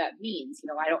know what that means.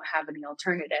 I don't have any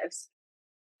alternatives.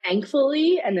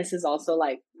 Thankfully, and this is also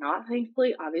like, not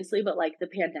thankfully, obviously, but like the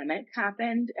pandemic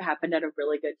happened. It happened at a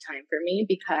really good time for me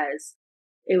because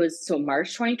it was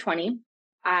March 2020.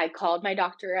 I called my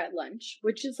doctor at lunch,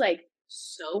 which is like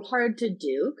so hard to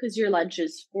do because your lunch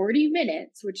is 40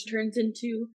 minutes, which turns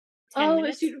into,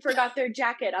 a student forgot their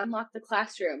jacket, unlock the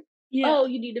classroom. Yeah. Oh,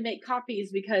 you need to make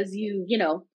copies because you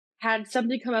had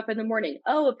something come up in the morning.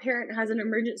 Oh, a parent has an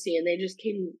emergency and they just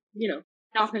came,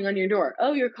 knocking on your door.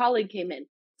 Oh, your colleague came in.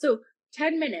 So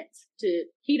 10 minutes to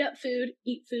heat up food,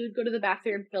 eat food, go to the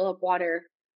bathroom, fill up water,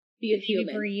 be a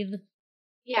human. Breathe.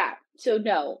 Yeah. So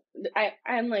no,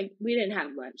 I'm like, we didn't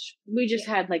have lunch. We just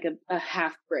had like a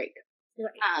half break.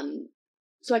 Right.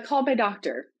 So I called my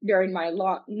doctor during my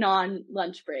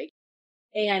non-lunch break,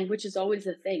 and which is always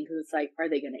a thing because it's like, are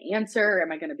they going to answer?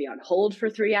 Am I going to be on hold for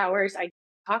 3 hours? I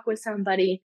talk with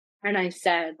somebody, and I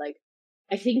said, like,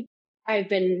 I think I've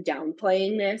been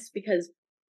downplaying this because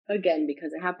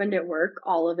it happened at work.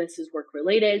 All of this is work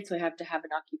related, so I have to have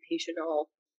an occupational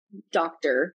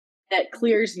doctor that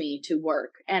clears me to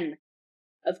work. And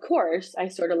of course, I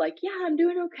sort of like, yeah, I'm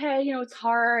doing okay. It's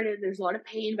hard. There's a lot of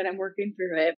pain, but I'm working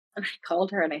through it. And I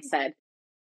called her and I said,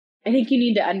 I think you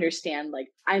need to understand, like,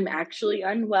 I'm actually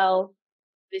unwell.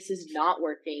 This is not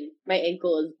working. My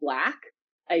ankle is black.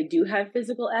 I do have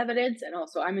physical evidence. And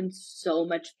also I'm in so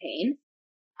much pain.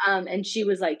 And she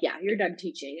was like, yeah, you're done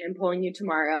teaching. I'm pulling you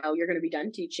tomorrow. You're going to be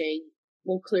done teaching.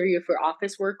 We'll clear you for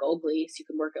office work only. So you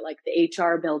can work at like the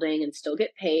HR building and still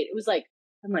get paid. It was like,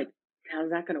 I'm like, how's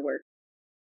that going to work?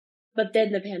 But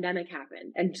then the pandemic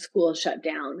happened and school shut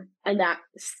down, and that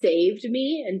saved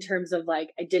me in terms of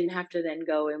like, I didn't have to then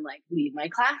go and like leave my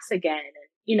class again.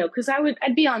 And, cause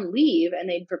I'd be on leave and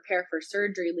they'd prepare for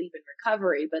surgery, leave and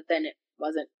recovery. But then it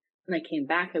wasn't, when I came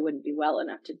back, I wouldn't be well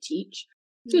enough to teach.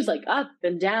 It was like up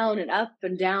and down and up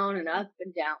and down and up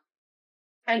and down.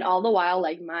 And all the while,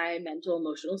 like my mental,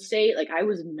 emotional state, like I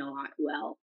was not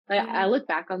well. Like I look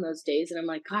back on those days and I'm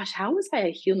like, gosh, how was I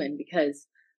a human? Because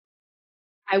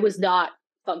I was not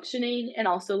functioning. And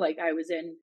also like I was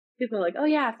in, people are like, oh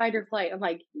yeah, fight or flight. I'm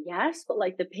like, yes, but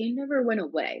like the pain never went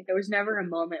away. There was never a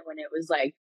moment when it was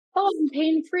like, oh, I'm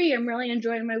pain free. I'm really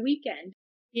enjoying my weekend.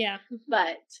 Yeah.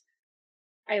 But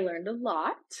I learned a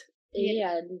lot.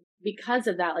 Yeah. And because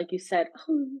of that, like you said,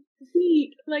 oh,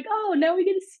 sweet. I'm like, oh, now we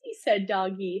get to see said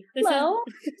doggy. Hello.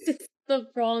 This is the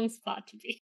wrong spot to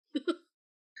be.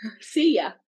 See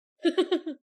ya.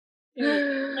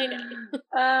 I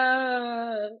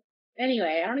know.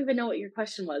 Anyway, I don't even know what your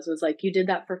question was. Was like, you did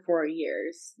that for 4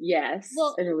 years. Yes.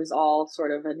 Well, And it was all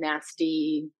sort of a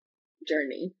nasty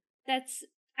journey.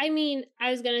 I mean,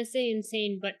 I was gonna say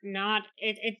insane, but not,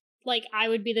 it, like, I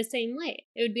would be the same way.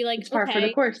 It would be like, It's par for the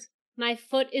okay, course. my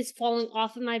foot is falling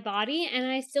off of my body and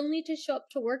I still need to show up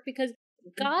to work because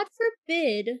God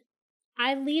forbid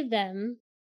I leave them.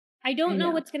 I I don't know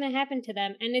know. what's going to happen to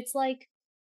them. And it's like,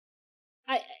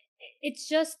 I, it's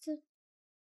just,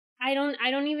 I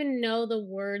don't even know the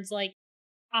words. Like,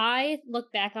 I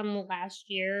look back on the last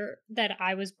year that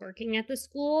I was working at the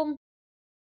school.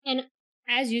 And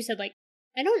as you said, like,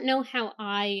 I don't know how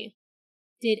I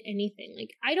did anything.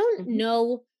 Like, I don't Mhm.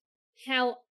 know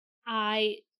how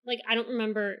I don't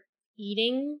remember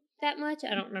eating that much.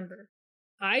 I don't remember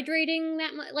hydrating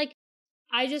that much. Like,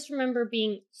 I just remember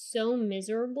being so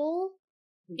miserable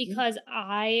Mhm. because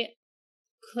I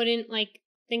couldn't, like,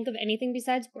 think of anything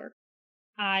besides work.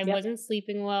 I Yep. wasn't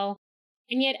sleeping well.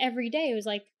 And yet every day it was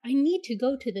like, I need to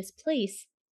go to this place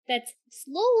that's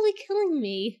slowly killing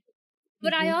me.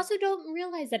 But I Mhm. also don't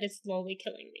realize that it's slowly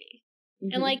killing me.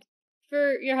 And, Mhm. like,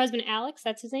 for your husband Alex,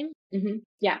 that's his name, Mhm.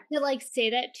 Yeah. to, like, say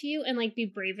that to you and, like, be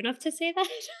brave enough to say that.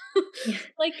 Yeah.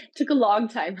 Like, Took a long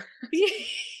time.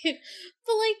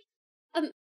 but,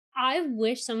 like, I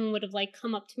wish someone would have, like,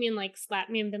 come up to me and, like, slapped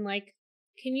me and been like,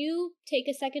 "Can you take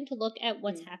a second to look at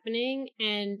what's Mm. happening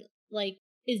and, like,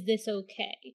 is this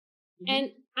okay?" Mhm.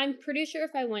 And I'm pretty sure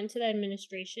if I went to the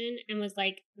administration and was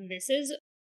like, "This is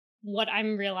what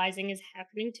I'm realizing is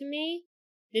happening to me.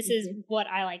 This is Mhm. what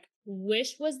I, like,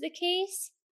 wish was the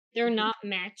case. They're Mhm. not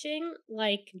matching.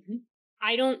 Like, Mhm.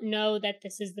 I don't know that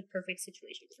this is the perfect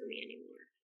situation for me anymore."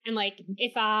 And, like, Mhm.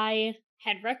 if I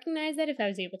had recognized that, if I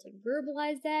was able to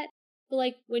verbalize that, but,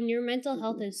 like, when your mental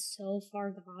health Mhm. is so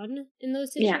far gone in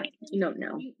those Yeah. situations, You don't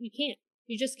know. you can't.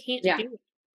 You just can't Yeah. do it.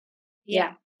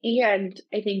 Yeah. Yeah. And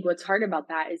I think what's hard about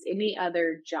that is any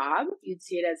other job, you'd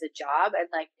see it as a job and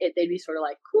like they'd be sort of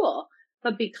like, cool.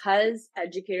 But because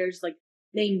educators, like,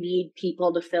 they need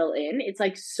people to fill in, it's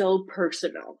like so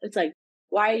personal. It's like,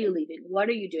 why are you leaving? What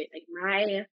are you doing?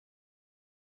 Like,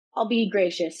 I'll be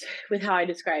gracious with how I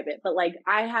describe it, but like,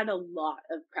 I had a lot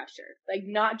of pressure, like,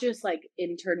 not just like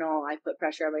internal, I put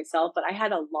pressure on myself, but I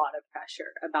had a lot of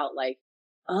pressure about like,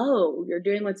 oh, you're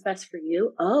doing what's best for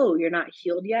you. Oh, you're not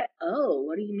healed yet. Oh,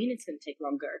 what do you mean it's going to take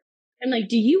longer? And like,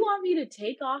 do you want me to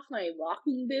take off my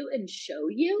walking boot and show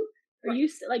you? Are Right. you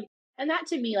like, and that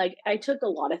to me, like, I took a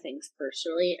lot of things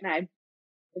personally and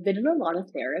I've been in a lot of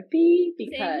therapy Same.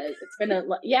 because it's been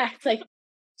yeah, it's like,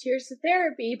 cheers to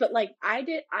therapy. But like, I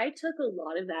took a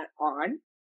lot of that on.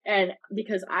 And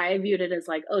because I viewed it as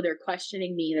like, oh, they're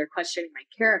questioning me, they're questioning my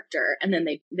character. And then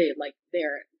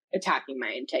they're attacking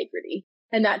my integrity.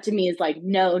 And that to me is like,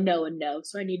 no, no, and no.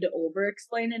 So I need to over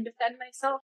explain and defend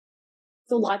myself.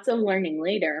 So lots of learning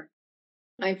later.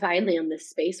 I finally am this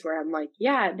space where I'm like,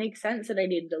 yeah, it makes sense that I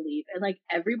needed to leave. And like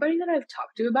everybody that I've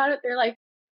talked to about it, they're like,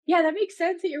 yeah, that makes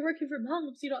sense that you're working from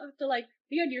home, so you don't have to like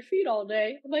be on your feet all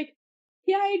day. I'm like,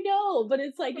 yeah, I know, but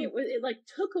it's like it like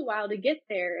took a while to get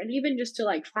there, and even just to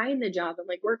like find the job and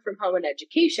like work from home in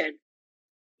education,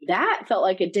 that felt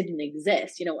like it didn't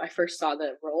exist. You know, I first saw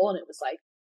the role and it was like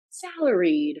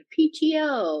salaried,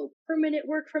 PTO, permanent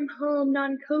work from home,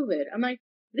 non COVID. I'm like,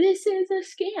 this is a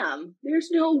scam. There's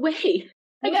no way.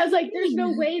 Like, What I do was you like, there's no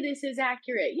mean? way this is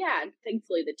accurate. Yeah. And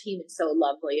thankfully, the team is so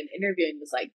lovely, and interviewing was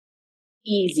like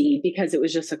easy because it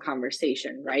was just a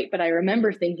conversation, right? But I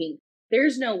remember thinking,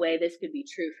 there's no way this could be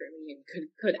true for me and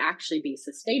could actually be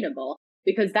sustainable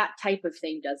because that type of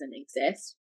thing doesn't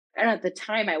exist. And at the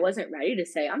time, I wasn't ready to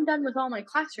say, I'm done with all my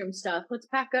classroom stuff. Let's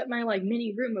pack up my like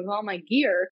mini room of all my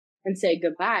gear and say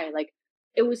goodbye. Like,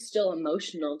 it was still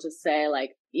emotional to say,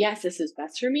 like, yes, this is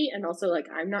best for me. And also, like,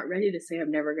 I'm not ready to say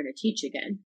I'm never going to teach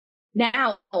again.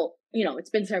 Now, you know, it's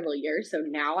been several years. So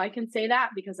now I can say that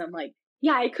because I'm like,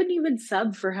 yeah, I couldn't even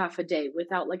sub for half a day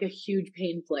without like a huge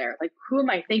pain flare. Like, who am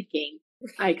I thinking?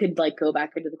 I could like go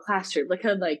back into the classroom. Like,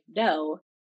 I'm like, no.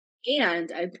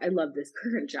 And I love this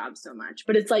current job so much.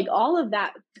 But it's like all of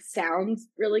that sounds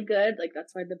really good. Like,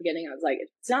 that's why at the beginning I was like,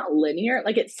 it's not linear.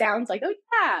 Like, it sounds like, oh,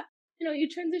 yeah, you know, you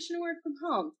transition to work from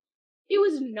home. It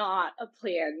was not a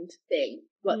planned thing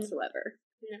No, whatsoever.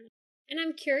 no. And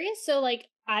I'm curious. So, like,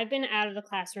 I've been out of the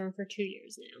classroom for 2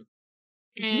 years now.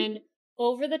 Hmm. And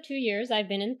over the 2 years, I've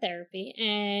been in therapy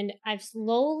and I've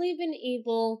slowly been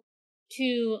able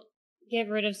to get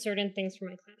rid of certain things from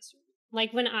my classroom.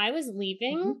 Like, when I was Hmm.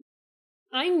 leaving,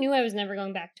 I knew I was never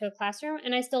going back to a classroom,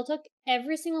 and I still took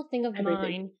every single thing of Everything.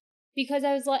 mine because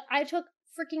I was like, I took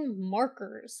freaking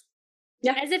markers.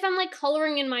 Yeah. as if I'm like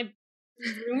coloring in my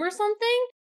room or something.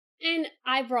 And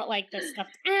I brought like the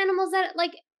stuffed animals that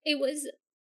like it was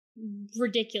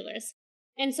ridiculous.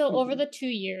 And so over Mhm. the 2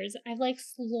 years, I've like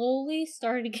slowly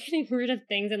started getting rid of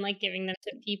things and like giving them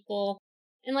to people.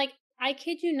 And like, I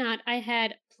kid you not, I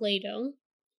had Play Doh,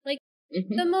 like the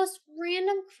Mhm. most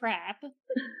random crap.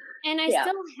 And I Yeah.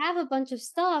 still have a bunch of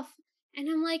stuff. And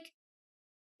I'm like,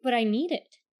 but I need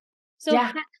it. So,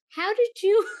 Yeah. how did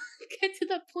you get to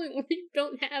the point where you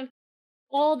don't have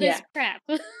all this Yeah.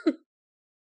 crap?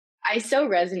 I so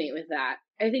resonate with that.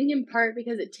 I think in part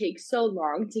because it takes so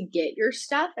long to get your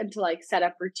stuff and to like set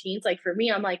up routines. Like for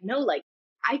me, I'm like, no, like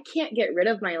I can't get rid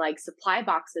of my like supply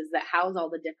boxes that house all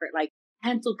the different like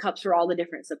pencil cups for all the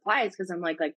different supplies because I'm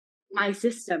like my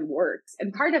system works.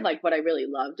 And part of like what I really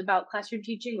loved about classroom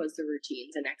teaching was the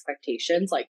routines and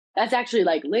expectations. Like that's actually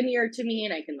like linear to me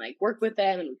and I can like work with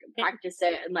them and we can practice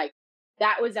it. And like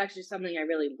that was actually something I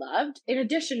really loved. In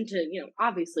addition to,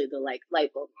 obviously the like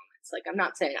light bulb moments. Like I'm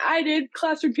not saying I did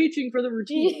classroom teaching for the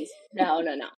routines. No,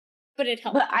 no, no. But it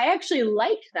helped. But I actually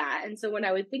liked that. And so when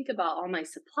I would think about all my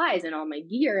supplies and all my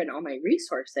gear and all my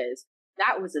resources,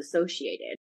 that was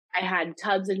associated. I had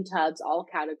tubs and tubs all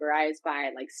categorized by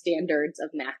like standards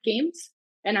of math games.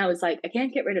 And I was like, I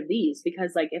can't get rid of these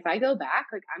because like if I go back,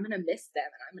 like I'm gonna miss them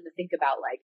and I'm gonna think about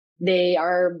like they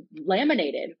are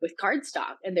laminated with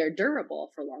cardstock and they're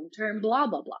durable for long term, blah,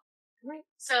 blah, blah. Right.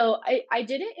 So I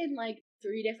did it in like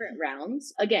 3 different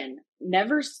rounds. Again,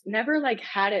 never like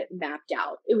had it mapped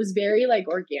out. It was very like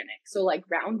organic. So like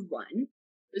round 1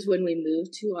 was when we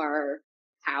moved to our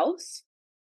house.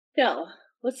 No,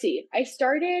 let's see. Let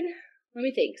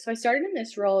me think. So I started in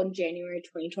this role in January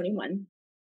 2021.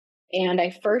 And I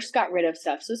first got rid of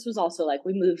stuff. So this was also like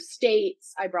we moved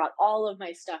states. I brought all of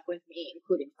my stuff with me,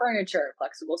 including furniture,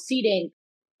 flexible seating.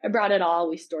 I brought it all.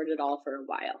 We stored it all for a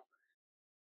while.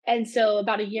 And so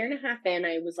about a year and a half in,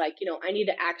 I was like, I need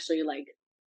to actually like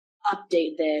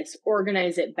update this,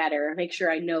 organize it better, make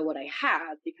sure I know what I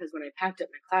have. Because when I packed up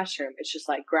my classroom, it's just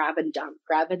like grab and dump,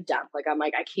 grab and dump. Like I'm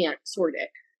like, I can't sort it.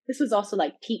 This was also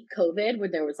like peak COVID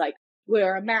when there was like,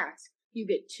 wear a mask. You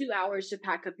get 2 hours to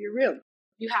pack up your room.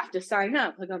 You have to sign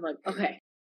up. Like I'm like, okay.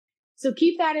 So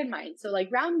keep that in mind. So like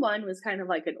round 1 was kind of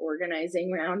like an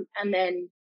organizing round. And then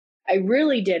I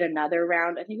really did another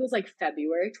round. I think it was like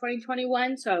February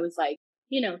 2021. So I was like,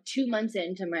 2 months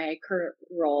into my current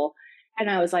role. And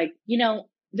I was like,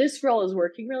 this role is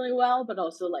working really well, but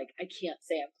also like, I can't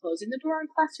say I'm closing the door on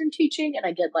classroom teaching. And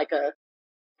I did like a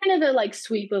kind of a like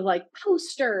sweep of like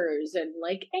posters and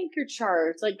like anchor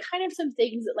charts, like kind of some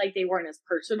things that like they weren't as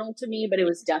personal to me, but it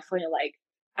was definitely like,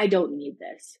 I don't need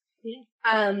this. Yeah.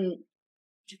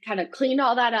 Kind of cleaned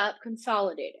all that up,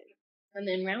 consolidated. And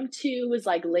then round 2 was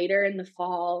like later in the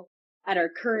fall at our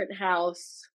current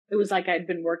house. It was like I'd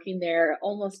been working there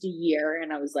almost a year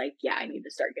and I was like, yeah, I need to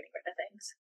start getting rid of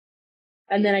things.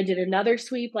 And then I did another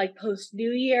sweep like post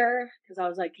New Year because I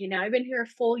was like, okay, now I've been here a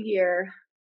full year.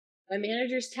 My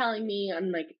manager's telling me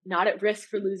I'm like not at risk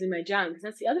for losing my job. Because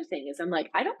that's the other thing is I'm like,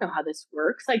 I don't know how this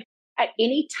works. Like at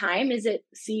any time, is it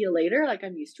see you later? Like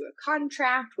I'm used to a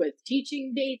contract with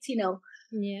teaching dates,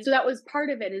 Yeah. So that was part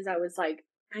of it is I was like,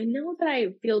 I know that I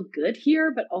feel good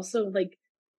here, but also like,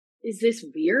 is this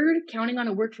weird counting on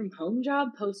a work from home job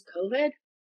post COVID?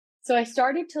 So I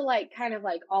started to like kind of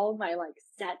like all of my like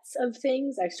sets of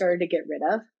things I started to get rid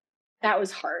of. That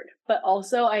was hard, but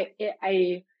also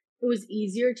it was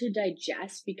easier to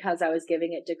digest because I was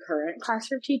giving it to current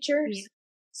classroom teachers. Yeah.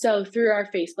 So through our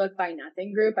Facebook Buy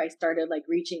Nothing group, I started like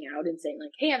reaching out and saying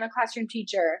like, hey, I'm a classroom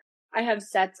teacher. I have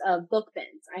sets of book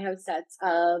bins. I have sets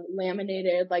of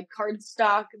laminated like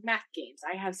cardstock math games.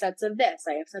 I have sets of this.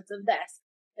 I have sets of this.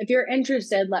 If you're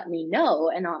interested, let me know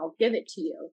and I'll give it to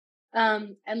you.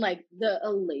 And like the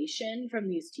elation from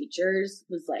these teachers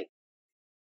was like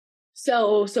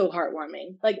so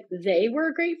heartwarming. Like they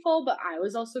were grateful, but I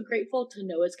was also grateful to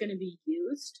know it's going to be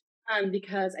used.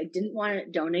 Because I didn't want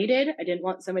it donated. I didn't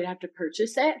want somebody to have to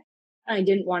purchase it. And I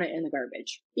didn't want it in the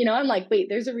garbage. I'm like, wait,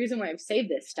 there's a reason why I've saved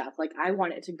this stuff. Like I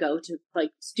want it to go to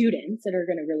like students that are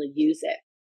going to really use it.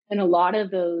 And a lot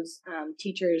of those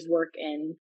teachers work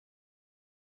in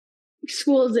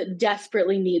schools that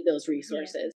desperately need those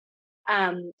resources.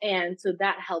 Yeah. And so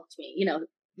that helped me,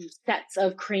 sets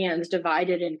of crayons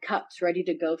divided in cups ready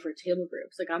to go for table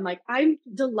groups. Like, I'm like, I'm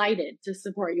delighted to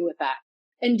support you with that.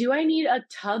 And do I need a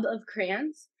tub of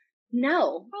crayons?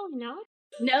 No. Probably not.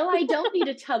 No, I don't need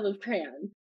a tub of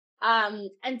crayons.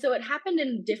 And so it happened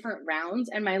in different rounds.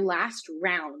 And my last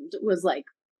round was like,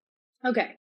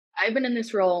 okay, I've been in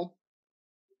this role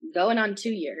going on 2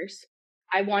 years.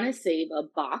 I want to save a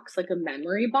box, like a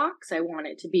memory box. I want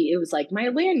it to be, it was like my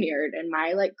lanyard and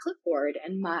my like clipboard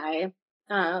and my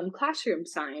classroom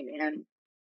sign and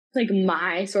like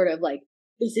my sort of like,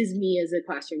 this is me as a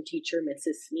classroom teacher,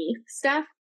 Mrs. Sneath stuff.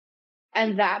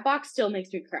 And that box still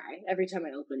makes me cry every time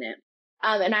I open it.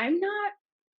 And I'm not,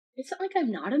 it's not like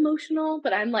I'm not emotional,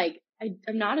 but I'm like,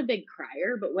 I'm not a big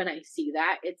crier, but when I see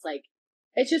that, it's like,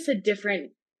 it's just a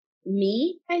different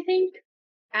me, I think.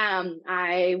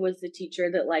 I was the teacher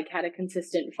that like had a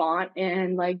consistent font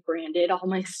and like branded all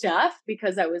my stuff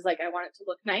because I was like, I want it to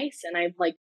look nice. And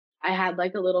I had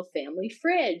like a little family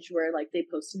fridge where like they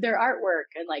posted their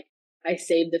artwork and like I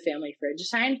saved the family fridge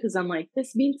sign because I'm like,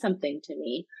 this means something to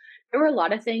me. There were a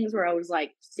lot of things where I was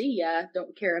like, see ya,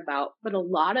 don't care about, but a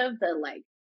lot of the like,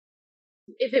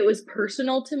 if it was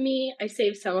personal to me, I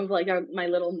saved some of like my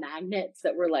little magnets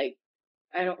that were like,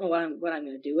 I don't know what I'm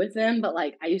going to do with them, but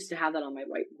like I used to have that on my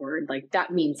whiteboard. Like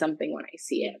that means something when I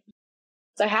see it.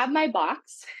 So I have my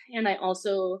box, and I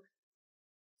also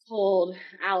told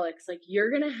Alex, like, you're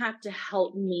going to have to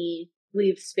help me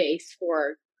leave space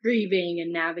for grieving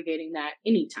and navigating that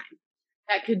anytime.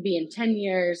 That could be in 10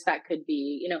 years. That could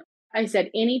be, I said,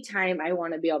 anytime I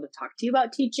want to be able to talk to you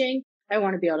about teaching, I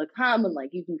want to be able to come and like,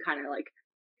 you can kind of like,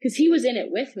 because he was in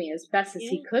it with me as best as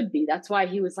he could be. That's why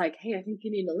he was like, hey, I think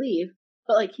you need to leave.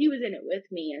 But like, he was in it with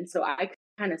me. And so I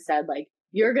kind of said, like,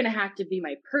 you're going to have to be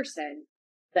my person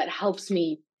that helps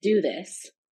me do this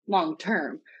long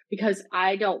term, because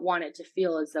I don't want it to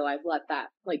feel as though I've let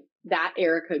that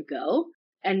Erika go.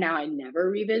 And now I never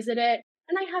revisit it.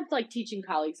 And I have like teaching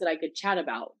colleagues that I could chat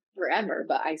about forever.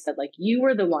 But I said, like, you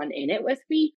were the one in it with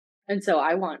me. And so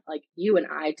I want like you and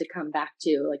I to come back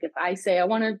to, like, if I say I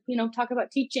want to, talk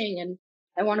about teaching and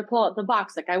I want to pull out the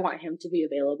box, like I want him to be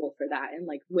available for that in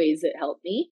like ways that help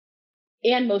me.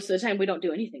 And most of the time we don't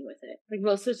do anything with it. Like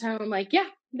most of the time I'm like, yeah,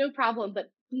 no problem. But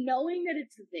knowing that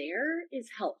it's there is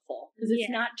helpful because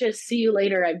it's not just see you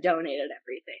later, I've donated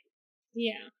everything.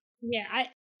 Yeah. Yeah.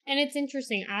 And it's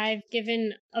interesting. I've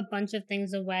given a bunch of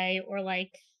things away, or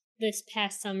like this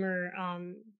past summer,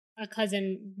 a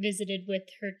cousin visited with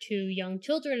her 2 young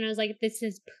children, and I was like, this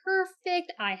is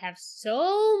perfect. I have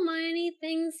so many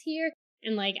things here.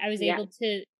 And like I was able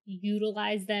to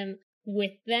utilize them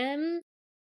with them.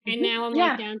 And now I'm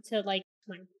like down to like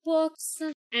my books,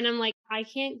 and I'm like, I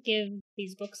can't give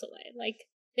these books away. Like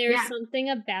there's something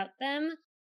about them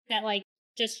that like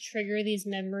just trigger these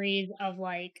memories of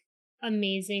like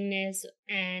amazingness,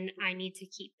 and I need to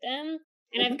keep them.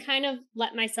 And I've kind of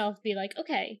let myself be like,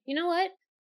 okay, you know what?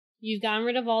 You've gotten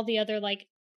rid of all the other like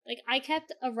I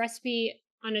kept a recipe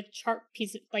on a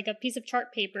a piece of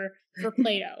chart paper for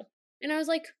Play-Doh. And I was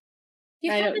like,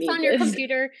 you have this on your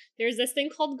computer. There's this thing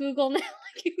called Google now.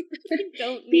 Like, you really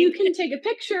don't need You can take a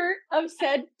picture of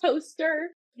said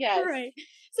poster. Yes. Right.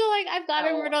 So like I've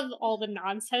gotten rid of all the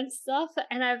nonsense stuff,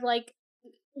 and I've like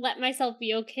let myself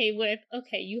be okay with,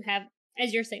 okay, you have,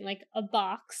 as you're saying, like a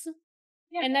box.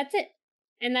 And that's it.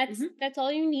 And that's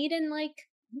all you need, and like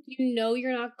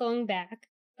you're not going back.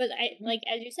 But I like,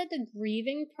 as you said, the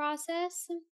grieving process,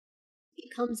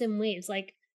 it comes in waves.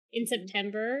 Like in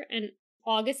September and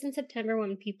August and September,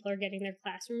 when people are getting their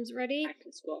classrooms ready. Back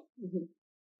to school.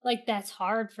 Like that's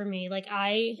hard for me. Like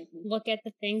I look at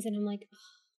the things and I'm like,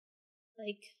 ugh,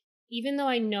 like even though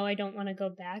I know I don't want to go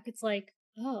back, it's like,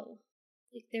 oh,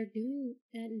 like they're doing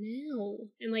that now,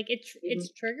 and like it's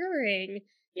triggering.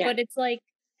 But it's like,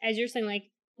 as you're saying, like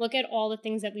look at all the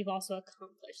things that we've also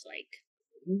accomplished,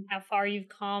 like how far you've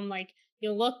come. Like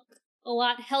you look a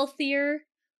lot healthier.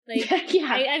 Like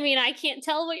I mean, I can't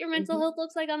tell what your mental health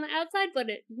looks like on the outside, but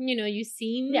you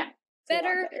seem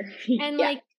better. And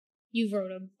like you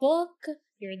wrote a book,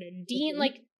 you're the dean,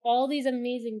 like all these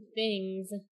amazing things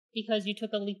because you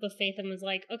took a leap of faith and was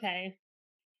like, okay,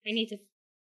 I need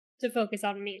to focus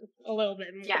on me a little bit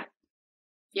more.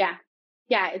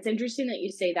 Yeah, it's interesting that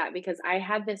you say that because I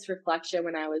had this reflection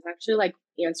when I was actually like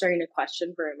answering a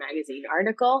question for a magazine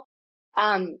article.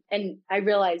 And I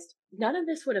realized none of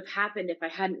this would have happened if I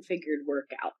hadn't figured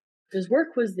work out, because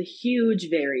work was the huge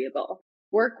variable.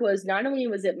 Work was not only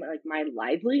was it like my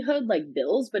livelihood, like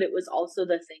bills, but it was also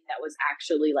the thing that was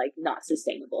actually like not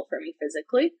sustainable for me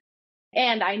physically.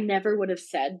 And I never would have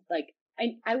said like,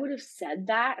 I would have said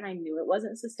that and I knew it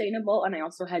wasn't sustainable. And I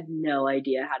also had no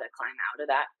idea how to climb out of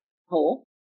that hole,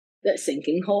 that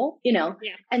sinking hole,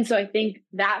 And so I think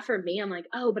that for me, I'm like,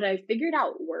 oh, but I figured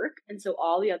out work. And so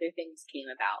all the other things came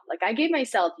about. Like I gave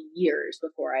myself years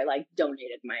before I like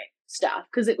donated my stuff,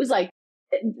 because it was like,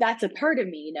 that's a part of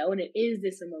me, and it is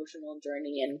this emotional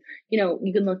journey. And,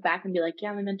 you can look back and be like,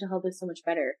 yeah, my mental health is so much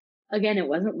better. again, it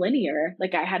wasn't linear.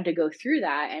 Like I had to go through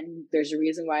that. And there's a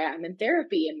reason why I'm in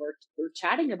therapy, and we're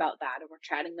chatting about that, and we're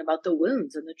chatting about the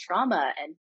wounds and the trauma.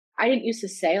 And I didn't used to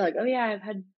say like, oh yeah, I've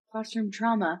had classroom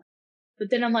trauma. But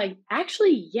then I'm like,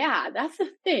 actually, yeah, that's the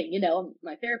thing.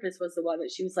 My therapist was the one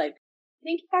that she was like, I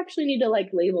think you actually need to like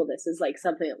label this as like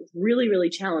something that was really, really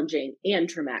challenging and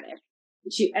traumatic.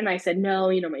 And I said,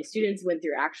 no, my students went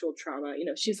through actual trauma.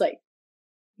 She's like,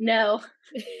 no,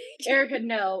 Erika,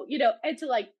 no, and to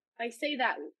like, I say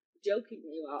that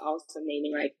jokingly while also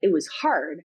naming like it was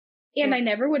hard. And I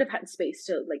never would have had space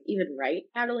to like even write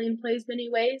Adalene Plays Many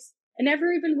Ways. I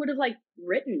never even would have like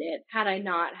written it had I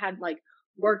not had like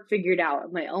work figured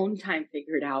out, my own time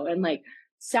figured out, and like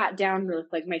sat down with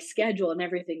like my schedule and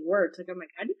everything worked. Like I'm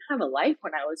like, I didn't have a life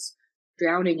when I was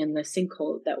drowning in the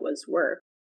sinkhole that was work.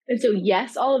 And so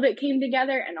yes, all of it came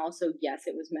together, and also yes,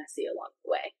 it was messy along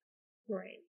the way.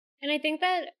 Right. And I think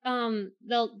that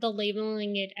the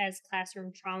labeling it as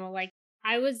classroom trauma, like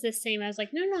I was the same. I was like,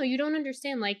 no, you don't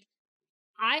understand. Like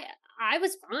I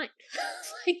was fine.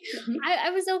 Like I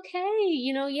was okay.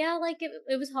 Yeah, like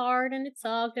it was hard and it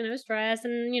sucked and I was stressed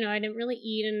and I didn't really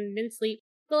eat and didn't sleep.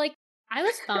 But like I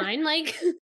was fine. Like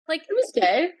like It was good.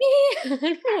 Yeah, I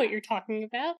don't know what you're talking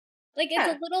about. Like it's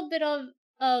Yeah. a little bit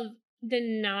of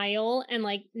denial and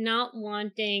like not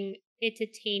wanting it to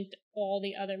taint all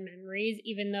the other memories,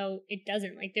 even though it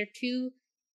doesn't. Like they're two,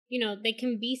 they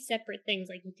can be separate things.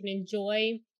 Like you can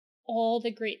enjoy all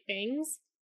the great things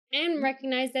and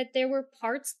recognize that there were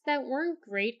parts that weren't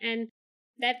great, and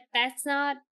that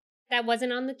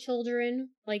wasn't on the children,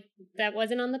 like that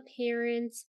wasn't on the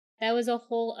parents. That was a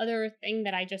whole other thing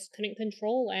that I just couldn't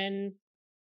control. And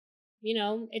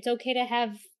it's okay to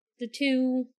have the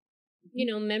two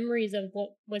memories of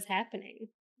what was happening.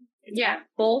 Yeah,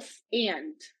 both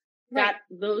and Right.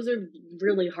 those are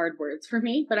really hard words for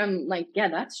me, but I'm like, yeah,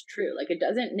 that's true. Like it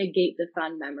doesn't negate the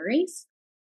fun memories,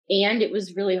 and it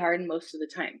was really hard most of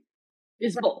the time.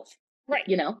 Is both. Right.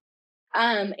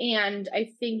 And I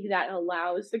think that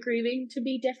allows the grieving to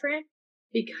be different,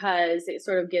 because it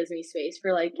sort of gives me space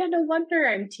for like, yeah, no wonder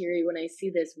I'm teary when I see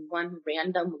this one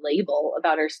random label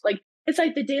about her. Like it's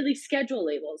like the daily schedule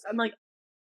labels. I'm like,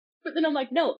 but then I'm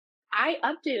like, no, I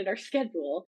updated our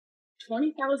schedule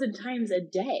 20,000 times a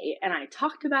day, and I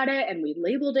talked about it and we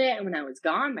labeled it. And when I was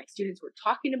gone, my students were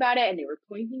talking about it and they were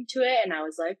pointing to it. And I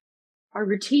was like, our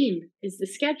routine is the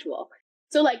schedule.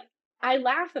 So like, I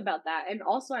laugh about that. And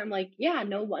also I'm like, yeah,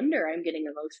 no wonder I'm getting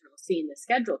emotional seeing the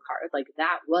schedule card. Like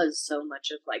that was so much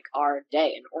of like our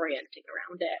day and orienting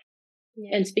around it.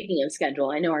 Yeah. And speaking of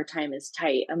schedule, I know our time is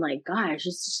tight. I'm like, gosh,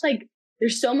 it's just like,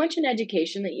 there's so much in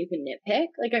education that you can nitpick.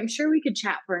 Like, I'm sure we could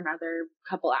chat for another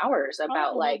couple hours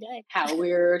about like how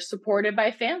we're supported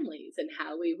by families and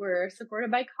how we were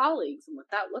supported by colleagues and what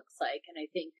that looks like. And I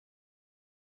think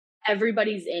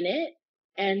everybody's in it,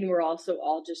 and we're also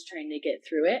all just trying to get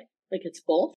through it. Like it's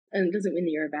both, and it doesn't mean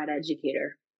that you're a bad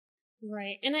educator.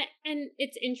 Right. And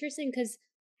it's interesting because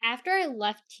after I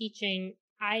left teaching,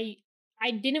 I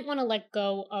didn't want to let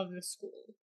go of the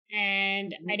school.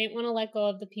 And I didn't want to let go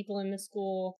of the people in the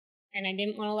school, and I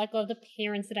didn't want to let go of the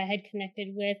parents that I had connected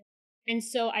with. And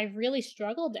so I really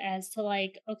struggled as to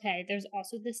like, okay, there's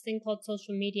also this thing called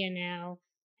social media now,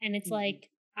 and it's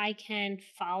like I can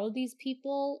follow these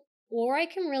people or I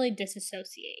can really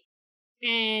disassociate.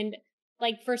 And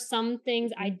like for some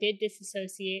things I did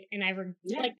disassociate, and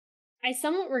like I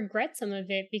somewhat regret some of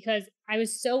it because I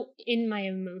was so in my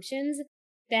emotions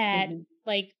that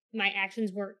like my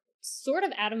actions were sort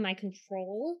of out of my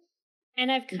control.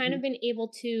 And I've kind of been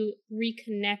able to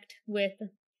reconnect with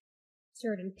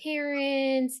certain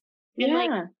parents. And like,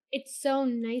 it's so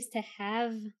nice to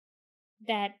have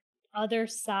that other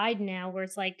side now where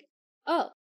it's like, oh,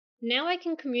 now I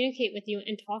can communicate with you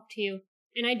and talk to you.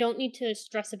 And I don't need to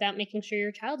stress about making sure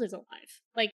your child is alive.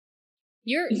 Like,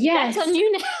 that's on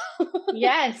you now.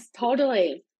 Yes,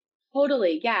 totally.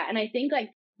 Totally. Yeah. And I think like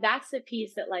that's the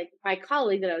piece that like my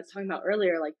colleague that I was talking about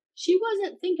earlier, like she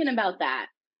wasn't thinking about that.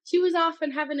 She was off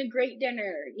and having a great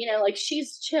dinner, like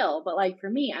she's chill. But like for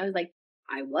me, I was like,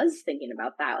 I was thinking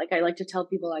about that. Like I like to tell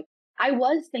people like I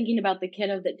was thinking about the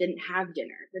kiddo that didn't have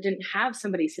dinner, that didn't have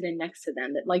somebody sitting next to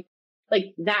them, that like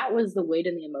that was the weight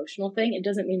and the emotional thing. It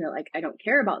doesn't mean that like I don't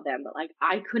care about them, but like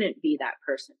I couldn't be that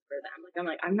person for them.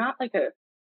 Like I'm not like a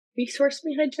resource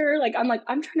manager. Like I'm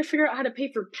trying to figure out how to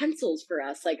pay for pencils for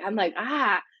us. Like I'm like,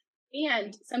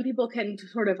 and some people can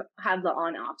sort of have the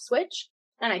on off switch.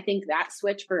 And I think that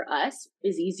switch for us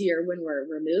is easier when we're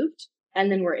removed. And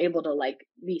then we're able to like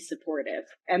be supportive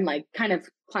and like kind of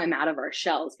climb out of our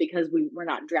shells because we're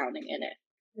not drowning in it.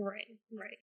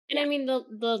 Right. And I mean,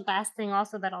 the last thing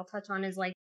also that I'll touch on is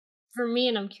like for me,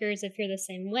 and I'm curious if you're the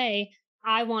same way,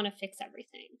 I want to fix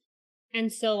everything.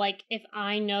 And so, like, if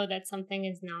I know that something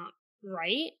is not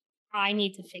right, I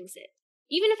need to fix it.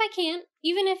 Even if I can't,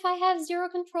 even if I have zero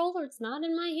control or it's not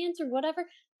in my hands or whatever,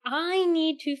 I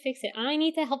need to fix it. I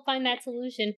need to help find that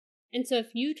solution. And so, if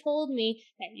you told me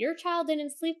that your child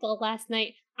didn't sleep well last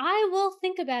night, I will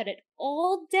think about it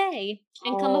all day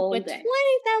and come up All with day.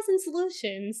 20,000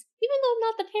 solutions, even though I'm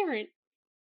not the parent,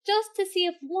 just to see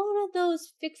if one of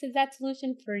those fixes that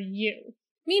solution for you.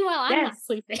 Meanwhile, I'm not Yes.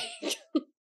 sleeping.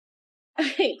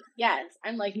 Yes.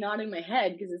 I'm like nodding my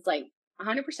head because it's like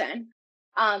 100%.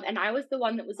 And I was the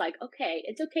one that was like, okay,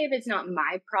 it's okay if it's not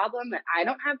my problem that I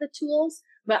don't have the tools,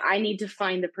 but I need to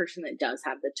find the person that does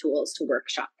have the tools to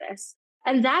workshop this.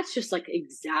 And that's just like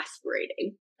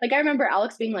exasperating. Like I remember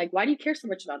Alex being like, why do you care so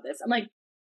much about this? I'm like,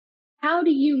 how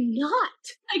do you not?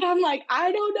 Like I'm like,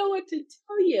 I don't know what to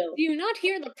tell you. Do you not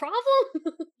hear the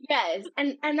problem? Yes.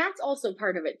 And that's also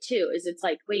part of it too, is it's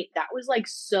like, wait, that was like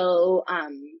so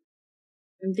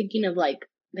I'm thinking of like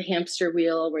the hamster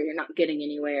wheel where you're not getting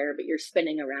anywhere, but you're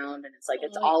spinning around and it's like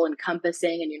it's all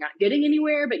encompassing and you're not getting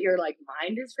anywhere, but your like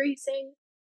mind is racing.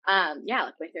 Yeah,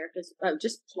 like my therapist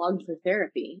just plugged for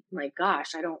therapy. I'm like,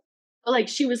 gosh, I don't but like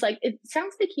she was like, it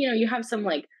sounds like, you have some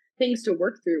like things to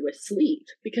work through with sleep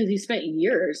because you spent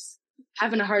years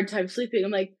having a hard time sleeping. I'm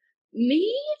like,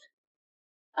 me?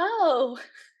 Oh,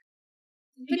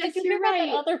 I But guess did you hear you're about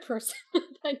that right. other person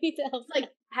that needs help? Like,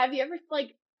 have you ever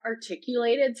like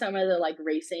articulated some of the like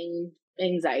racing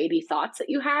anxiety thoughts that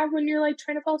you have when you're like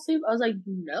trying to fall asleep? I was like,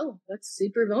 no, that's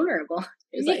super vulnerable.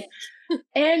 He was like,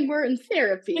 and we're in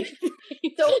therapy.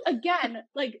 So again,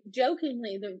 like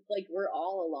jokingly, like we're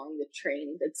all along the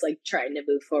train that's like trying to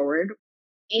move forward.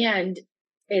 And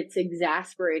it's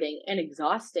exasperating and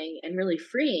exhausting and really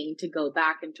freeing to go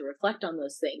back and to reflect on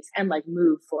those things and like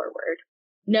move forward,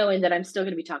 knowing that I'm still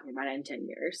going to be talking about it in 10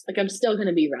 years. Like I'm still going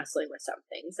to be wrestling with some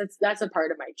things. That's a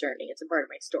part of my journey. It's a part of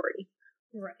my story.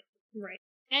 Right, right.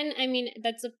 And I mean,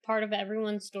 that's a part of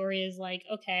everyone's story is like,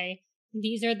 okay,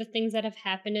 these are the things that have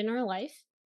happened in our life.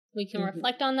 We can Mm-hmm.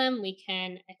 reflect on them, we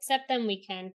can accept them, we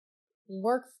can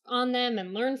work on them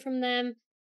and learn from them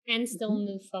and still Mm-hmm.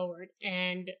 move forward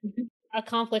and Mm-hmm.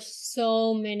 accomplish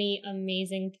so many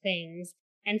amazing things.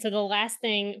 And so the last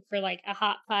thing for like a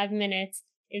hot 5 minutes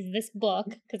is this book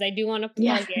because I do want to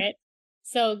Yeah. plug it.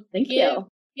 So Thank give you.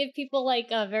 give people like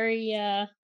a very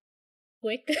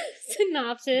quick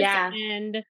synopsis Yeah.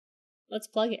 and let's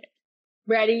plug it.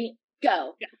 Ready,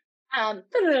 go. Yeah. I'm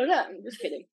just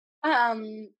kidding.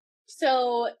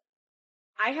 So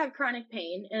I have chronic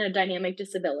pain and a dynamic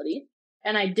disability,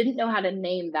 and I didn't know how to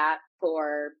name that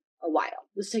for a while.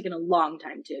 It was taking a long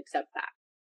time to accept that.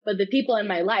 But the people in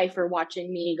my life are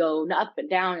watching me go up and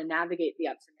down and navigate the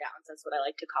ups and downs. That's what I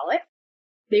like to call it.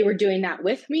 They were doing that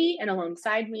with me and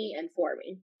alongside me and for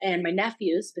me. And my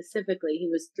nephew specifically, he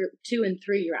was 2 and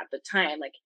 3 at the time.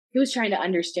 Like he was trying to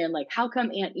understand, like, how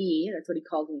come Aunt E, that's what he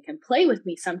called me, can play with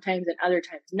me sometimes and other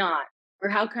times not? Or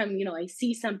how come, I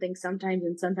see something sometimes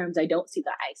and sometimes I don't see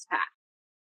the ice pack.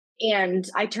 And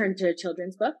I turned to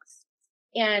children's books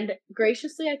and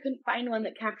graciously, I couldn't find one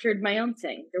that captured my own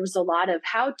thing. There was a lot of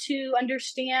how to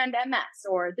understand MS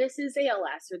or this is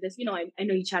ALS or this, I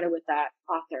know you chatted with that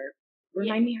author.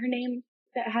 Remind me her name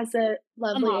that has a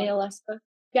lovely Amalia. ALS book.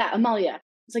 Yeah, Amalia.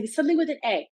 It's like something with an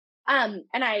A. And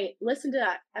I listened to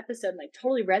that episode and I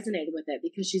totally resonated with it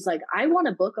because she's like, I want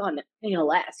a book on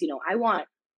ALS. I want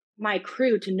my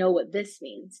crew to know what this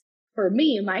means. For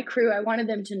me, my crew, I wanted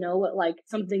them to know what like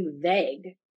something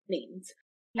vague means.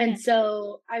 Yeah. And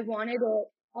so I wanted it,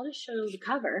 I'll just show you the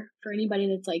cover for anybody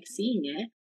that's like seeing it.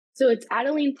 So it's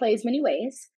Adalene Plays Many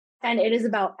Ways. And it is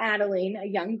about Adalene, a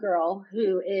young girl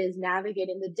who is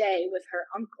navigating the day with her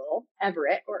uncle,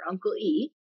 Everett, or Uncle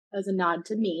E, as a nod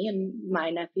to me and my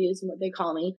nephews and what they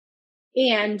call me.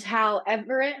 And how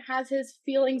Everett has his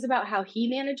feelings about how he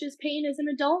manages pain as an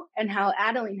adult, and how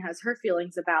Adalene has her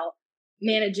feelings about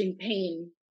managing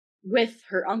pain with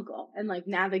her uncle and like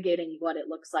navigating what it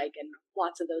looks like and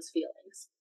lots of those feelings.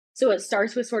 So it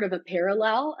starts with sort of a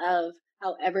parallel of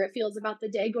how Everett feels about the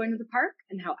day going to the park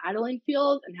and how Adalene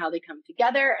feels and how they come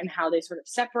together and how they sort of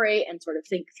separate and sort of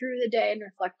think through the day and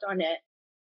reflect on it.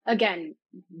 Again,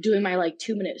 doing my like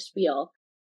 2-minute spiel.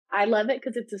 I love it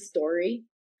because it's a story.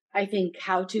 I think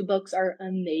how-to books are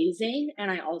amazing. And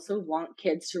I also want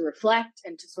kids to reflect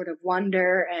and to sort of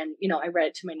wonder. And, I read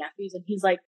it to my nephews and he's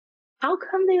like, how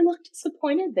come they look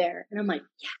disappointed there? And I'm like,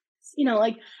 yes,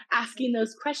 like asking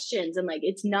those questions. And like,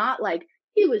 it's not like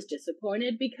he was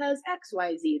disappointed because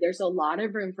XYZ. There's a lot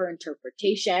of room for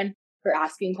interpretation, for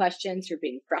asking questions, for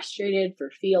being frustrated, for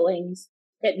feelings.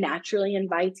 it naturally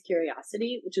invites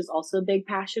curiosity, which is also a big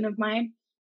passion of mine.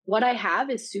 What I have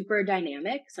is super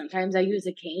dynamic. Sometimes I use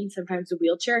a cane, sometimes a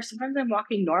wheelchair, sometimes I'm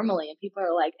walking normally and people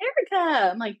are like,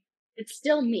 Erika. I'm like, it's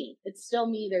still me. It's still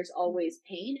me. There's always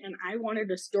pain. And I wanted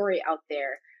a story out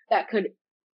there that could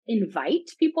invite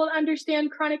people to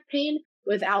understand chronic pain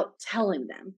without telling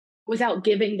them, without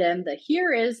giving them the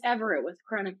here is Everett with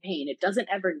chronic pain. It doesn't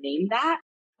ever name that,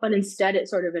 but instead it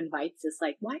sort of invites this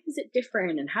like, why is it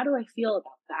different? And how do I feel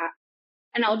about that?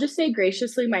 And I'll just say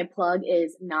graciously, my plug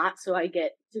is not so I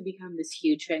get to become this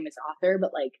huge famous author,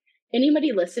 but like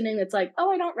anybody listening that's like,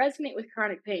 oh, I don't resonate with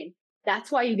chronic pain. That's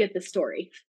why you get the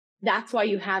story. That's why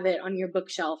you have it on your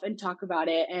bookshelf and talk about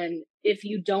it. And if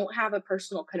you don't have a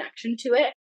personal connection to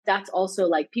it, that's also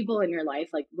like people in your life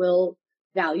like will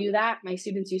value that. My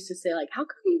students used to say like, how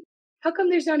come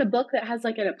there's not a book that has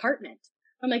like an apartment?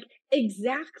 I'm like,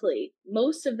 exactly.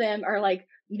 Most of them are like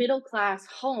middle class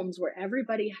homes where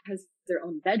everybody has their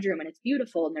own bedroom and it's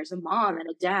beautiful and there's a mom and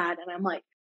a dad. And I'm like,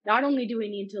 not only do we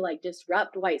need to like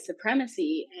disrupt white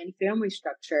supremacy and family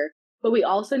structure, but we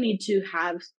also need to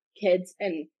have kids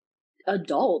and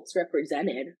adults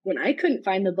represented. When I couldn't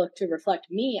find the book to reflect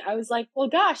me, I was like, well,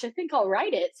 gosh, I think I'll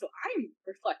write it so I'm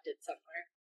reflected somewhere.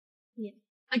 Yeah.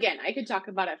 Again, I could talk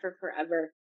about it for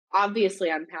forever.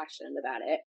 Obviously, I'm passionate about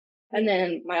it. And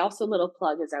then my also little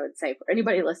plug is I would say for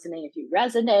anybody listening, if you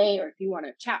resonate or if you want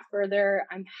to chat further,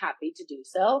 I'm happy to do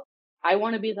so. I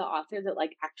want to be the author that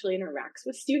like actually interacts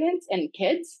with students and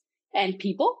kids and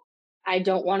people. I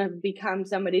don't want to become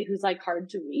somebody who's like hard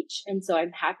to reach. And so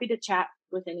I'm happy to chat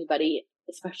with anybody,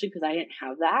 especially because I didn't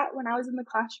have that when I was in the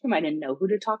classroom. I didn't know who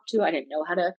to talk to. I didn't know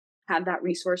how to have that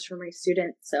resource for my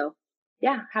students. So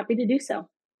yeah, happy to do so.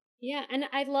 Yeah. And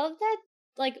I love that.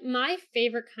 Like, my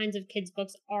favorite kinds of kids'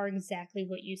 books are exactly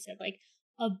what you said, like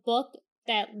a book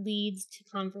that leads to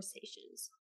conversations.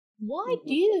 Why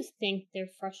do you think they're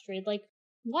frustrated? Like,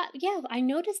 what? Yeah, I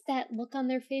noticed that look on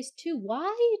their face too.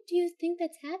 Why do you think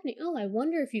that's happening? Oh, I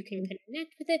wonder if you can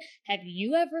connect with it. Have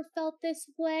you ever felt this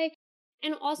way?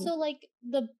 And also, like,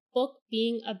 the book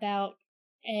being about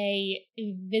a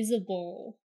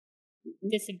invisible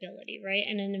disability, right?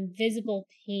 And an invisible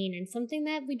pain and something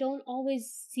that we don't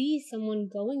always see someone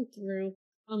going through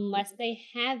unless they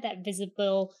have that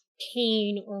visible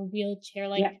cane or wheelchair.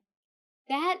 Like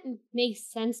that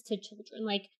makes sense to children,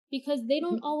 like because they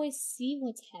don't always see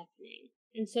what's happening.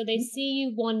 And so they see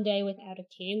you one day without a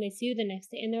cane, they see you the next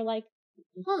day and they're like,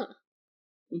 huh,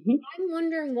 I'm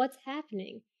wondering what's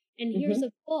happening. And here's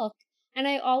a book. And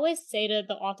I always say to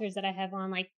the authors that I have on,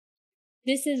 like,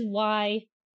 this is why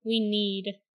we need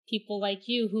people like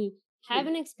you who have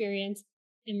an experience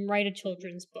and write a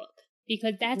children's book,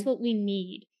 because that's what we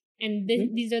need. And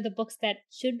these are the books that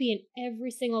should be in every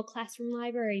single classroom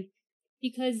library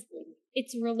because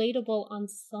it's relatable on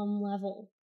some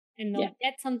level and they'll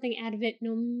get something out of it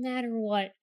no matter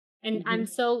what. And I'm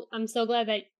so glad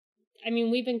that, I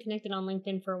mean, we've been connected on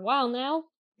LinkedIn for a while now.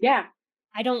 Yeah.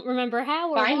 I don't remember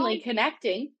how or finally why.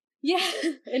 Connecting. Yeah.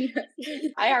 In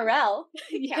IRL.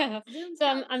 Yeah.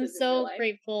 So I'm so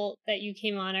grateful that you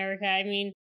came on, Erika. I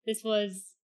mean, this was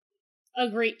a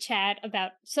great chat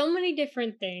about so many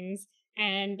different things,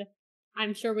 and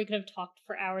I'm sure we could have talked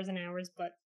for hours and hours,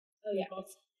 but we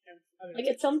both have like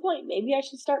at some point, maybe I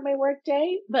should start my work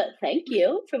day, but thank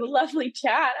you for the lovely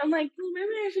chat. I'm like, well,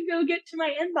 maybe I should go get to my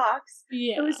inbox.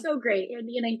 Yeah. It was so great. And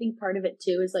I think part of it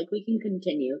too is like we can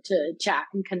continue to chat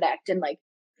and connect and like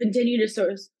continue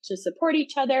to support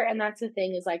each other. And that's the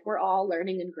thing is like we're all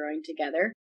learning and growing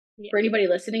together. Yeah. For anybody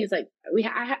listening, is like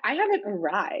I haven't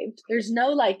arrived. There's no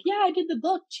like, yeah, I did the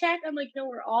book, check. I'm like, no,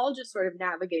 we're all just sort of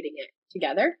navigating it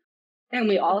together. And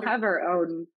we all have our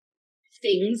own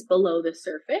things below the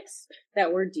surface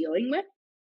that we're dealing with.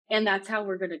 And that's how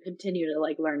we're going to continue to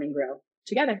like learn and grow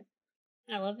together.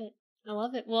 I love it. I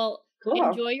love it. Well, cool.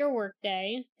 Enjoy your work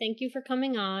day. Thank you for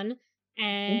coming on.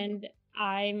 And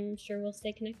I'm sure we'll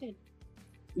stay connected.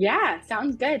 Yeah,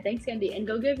 sounds good. Thanks, Andy. And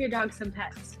go give your dog some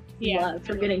pets. Yeah. Love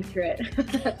for getting through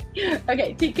it.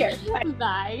 Okay, take care. Bye.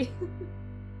 Bye.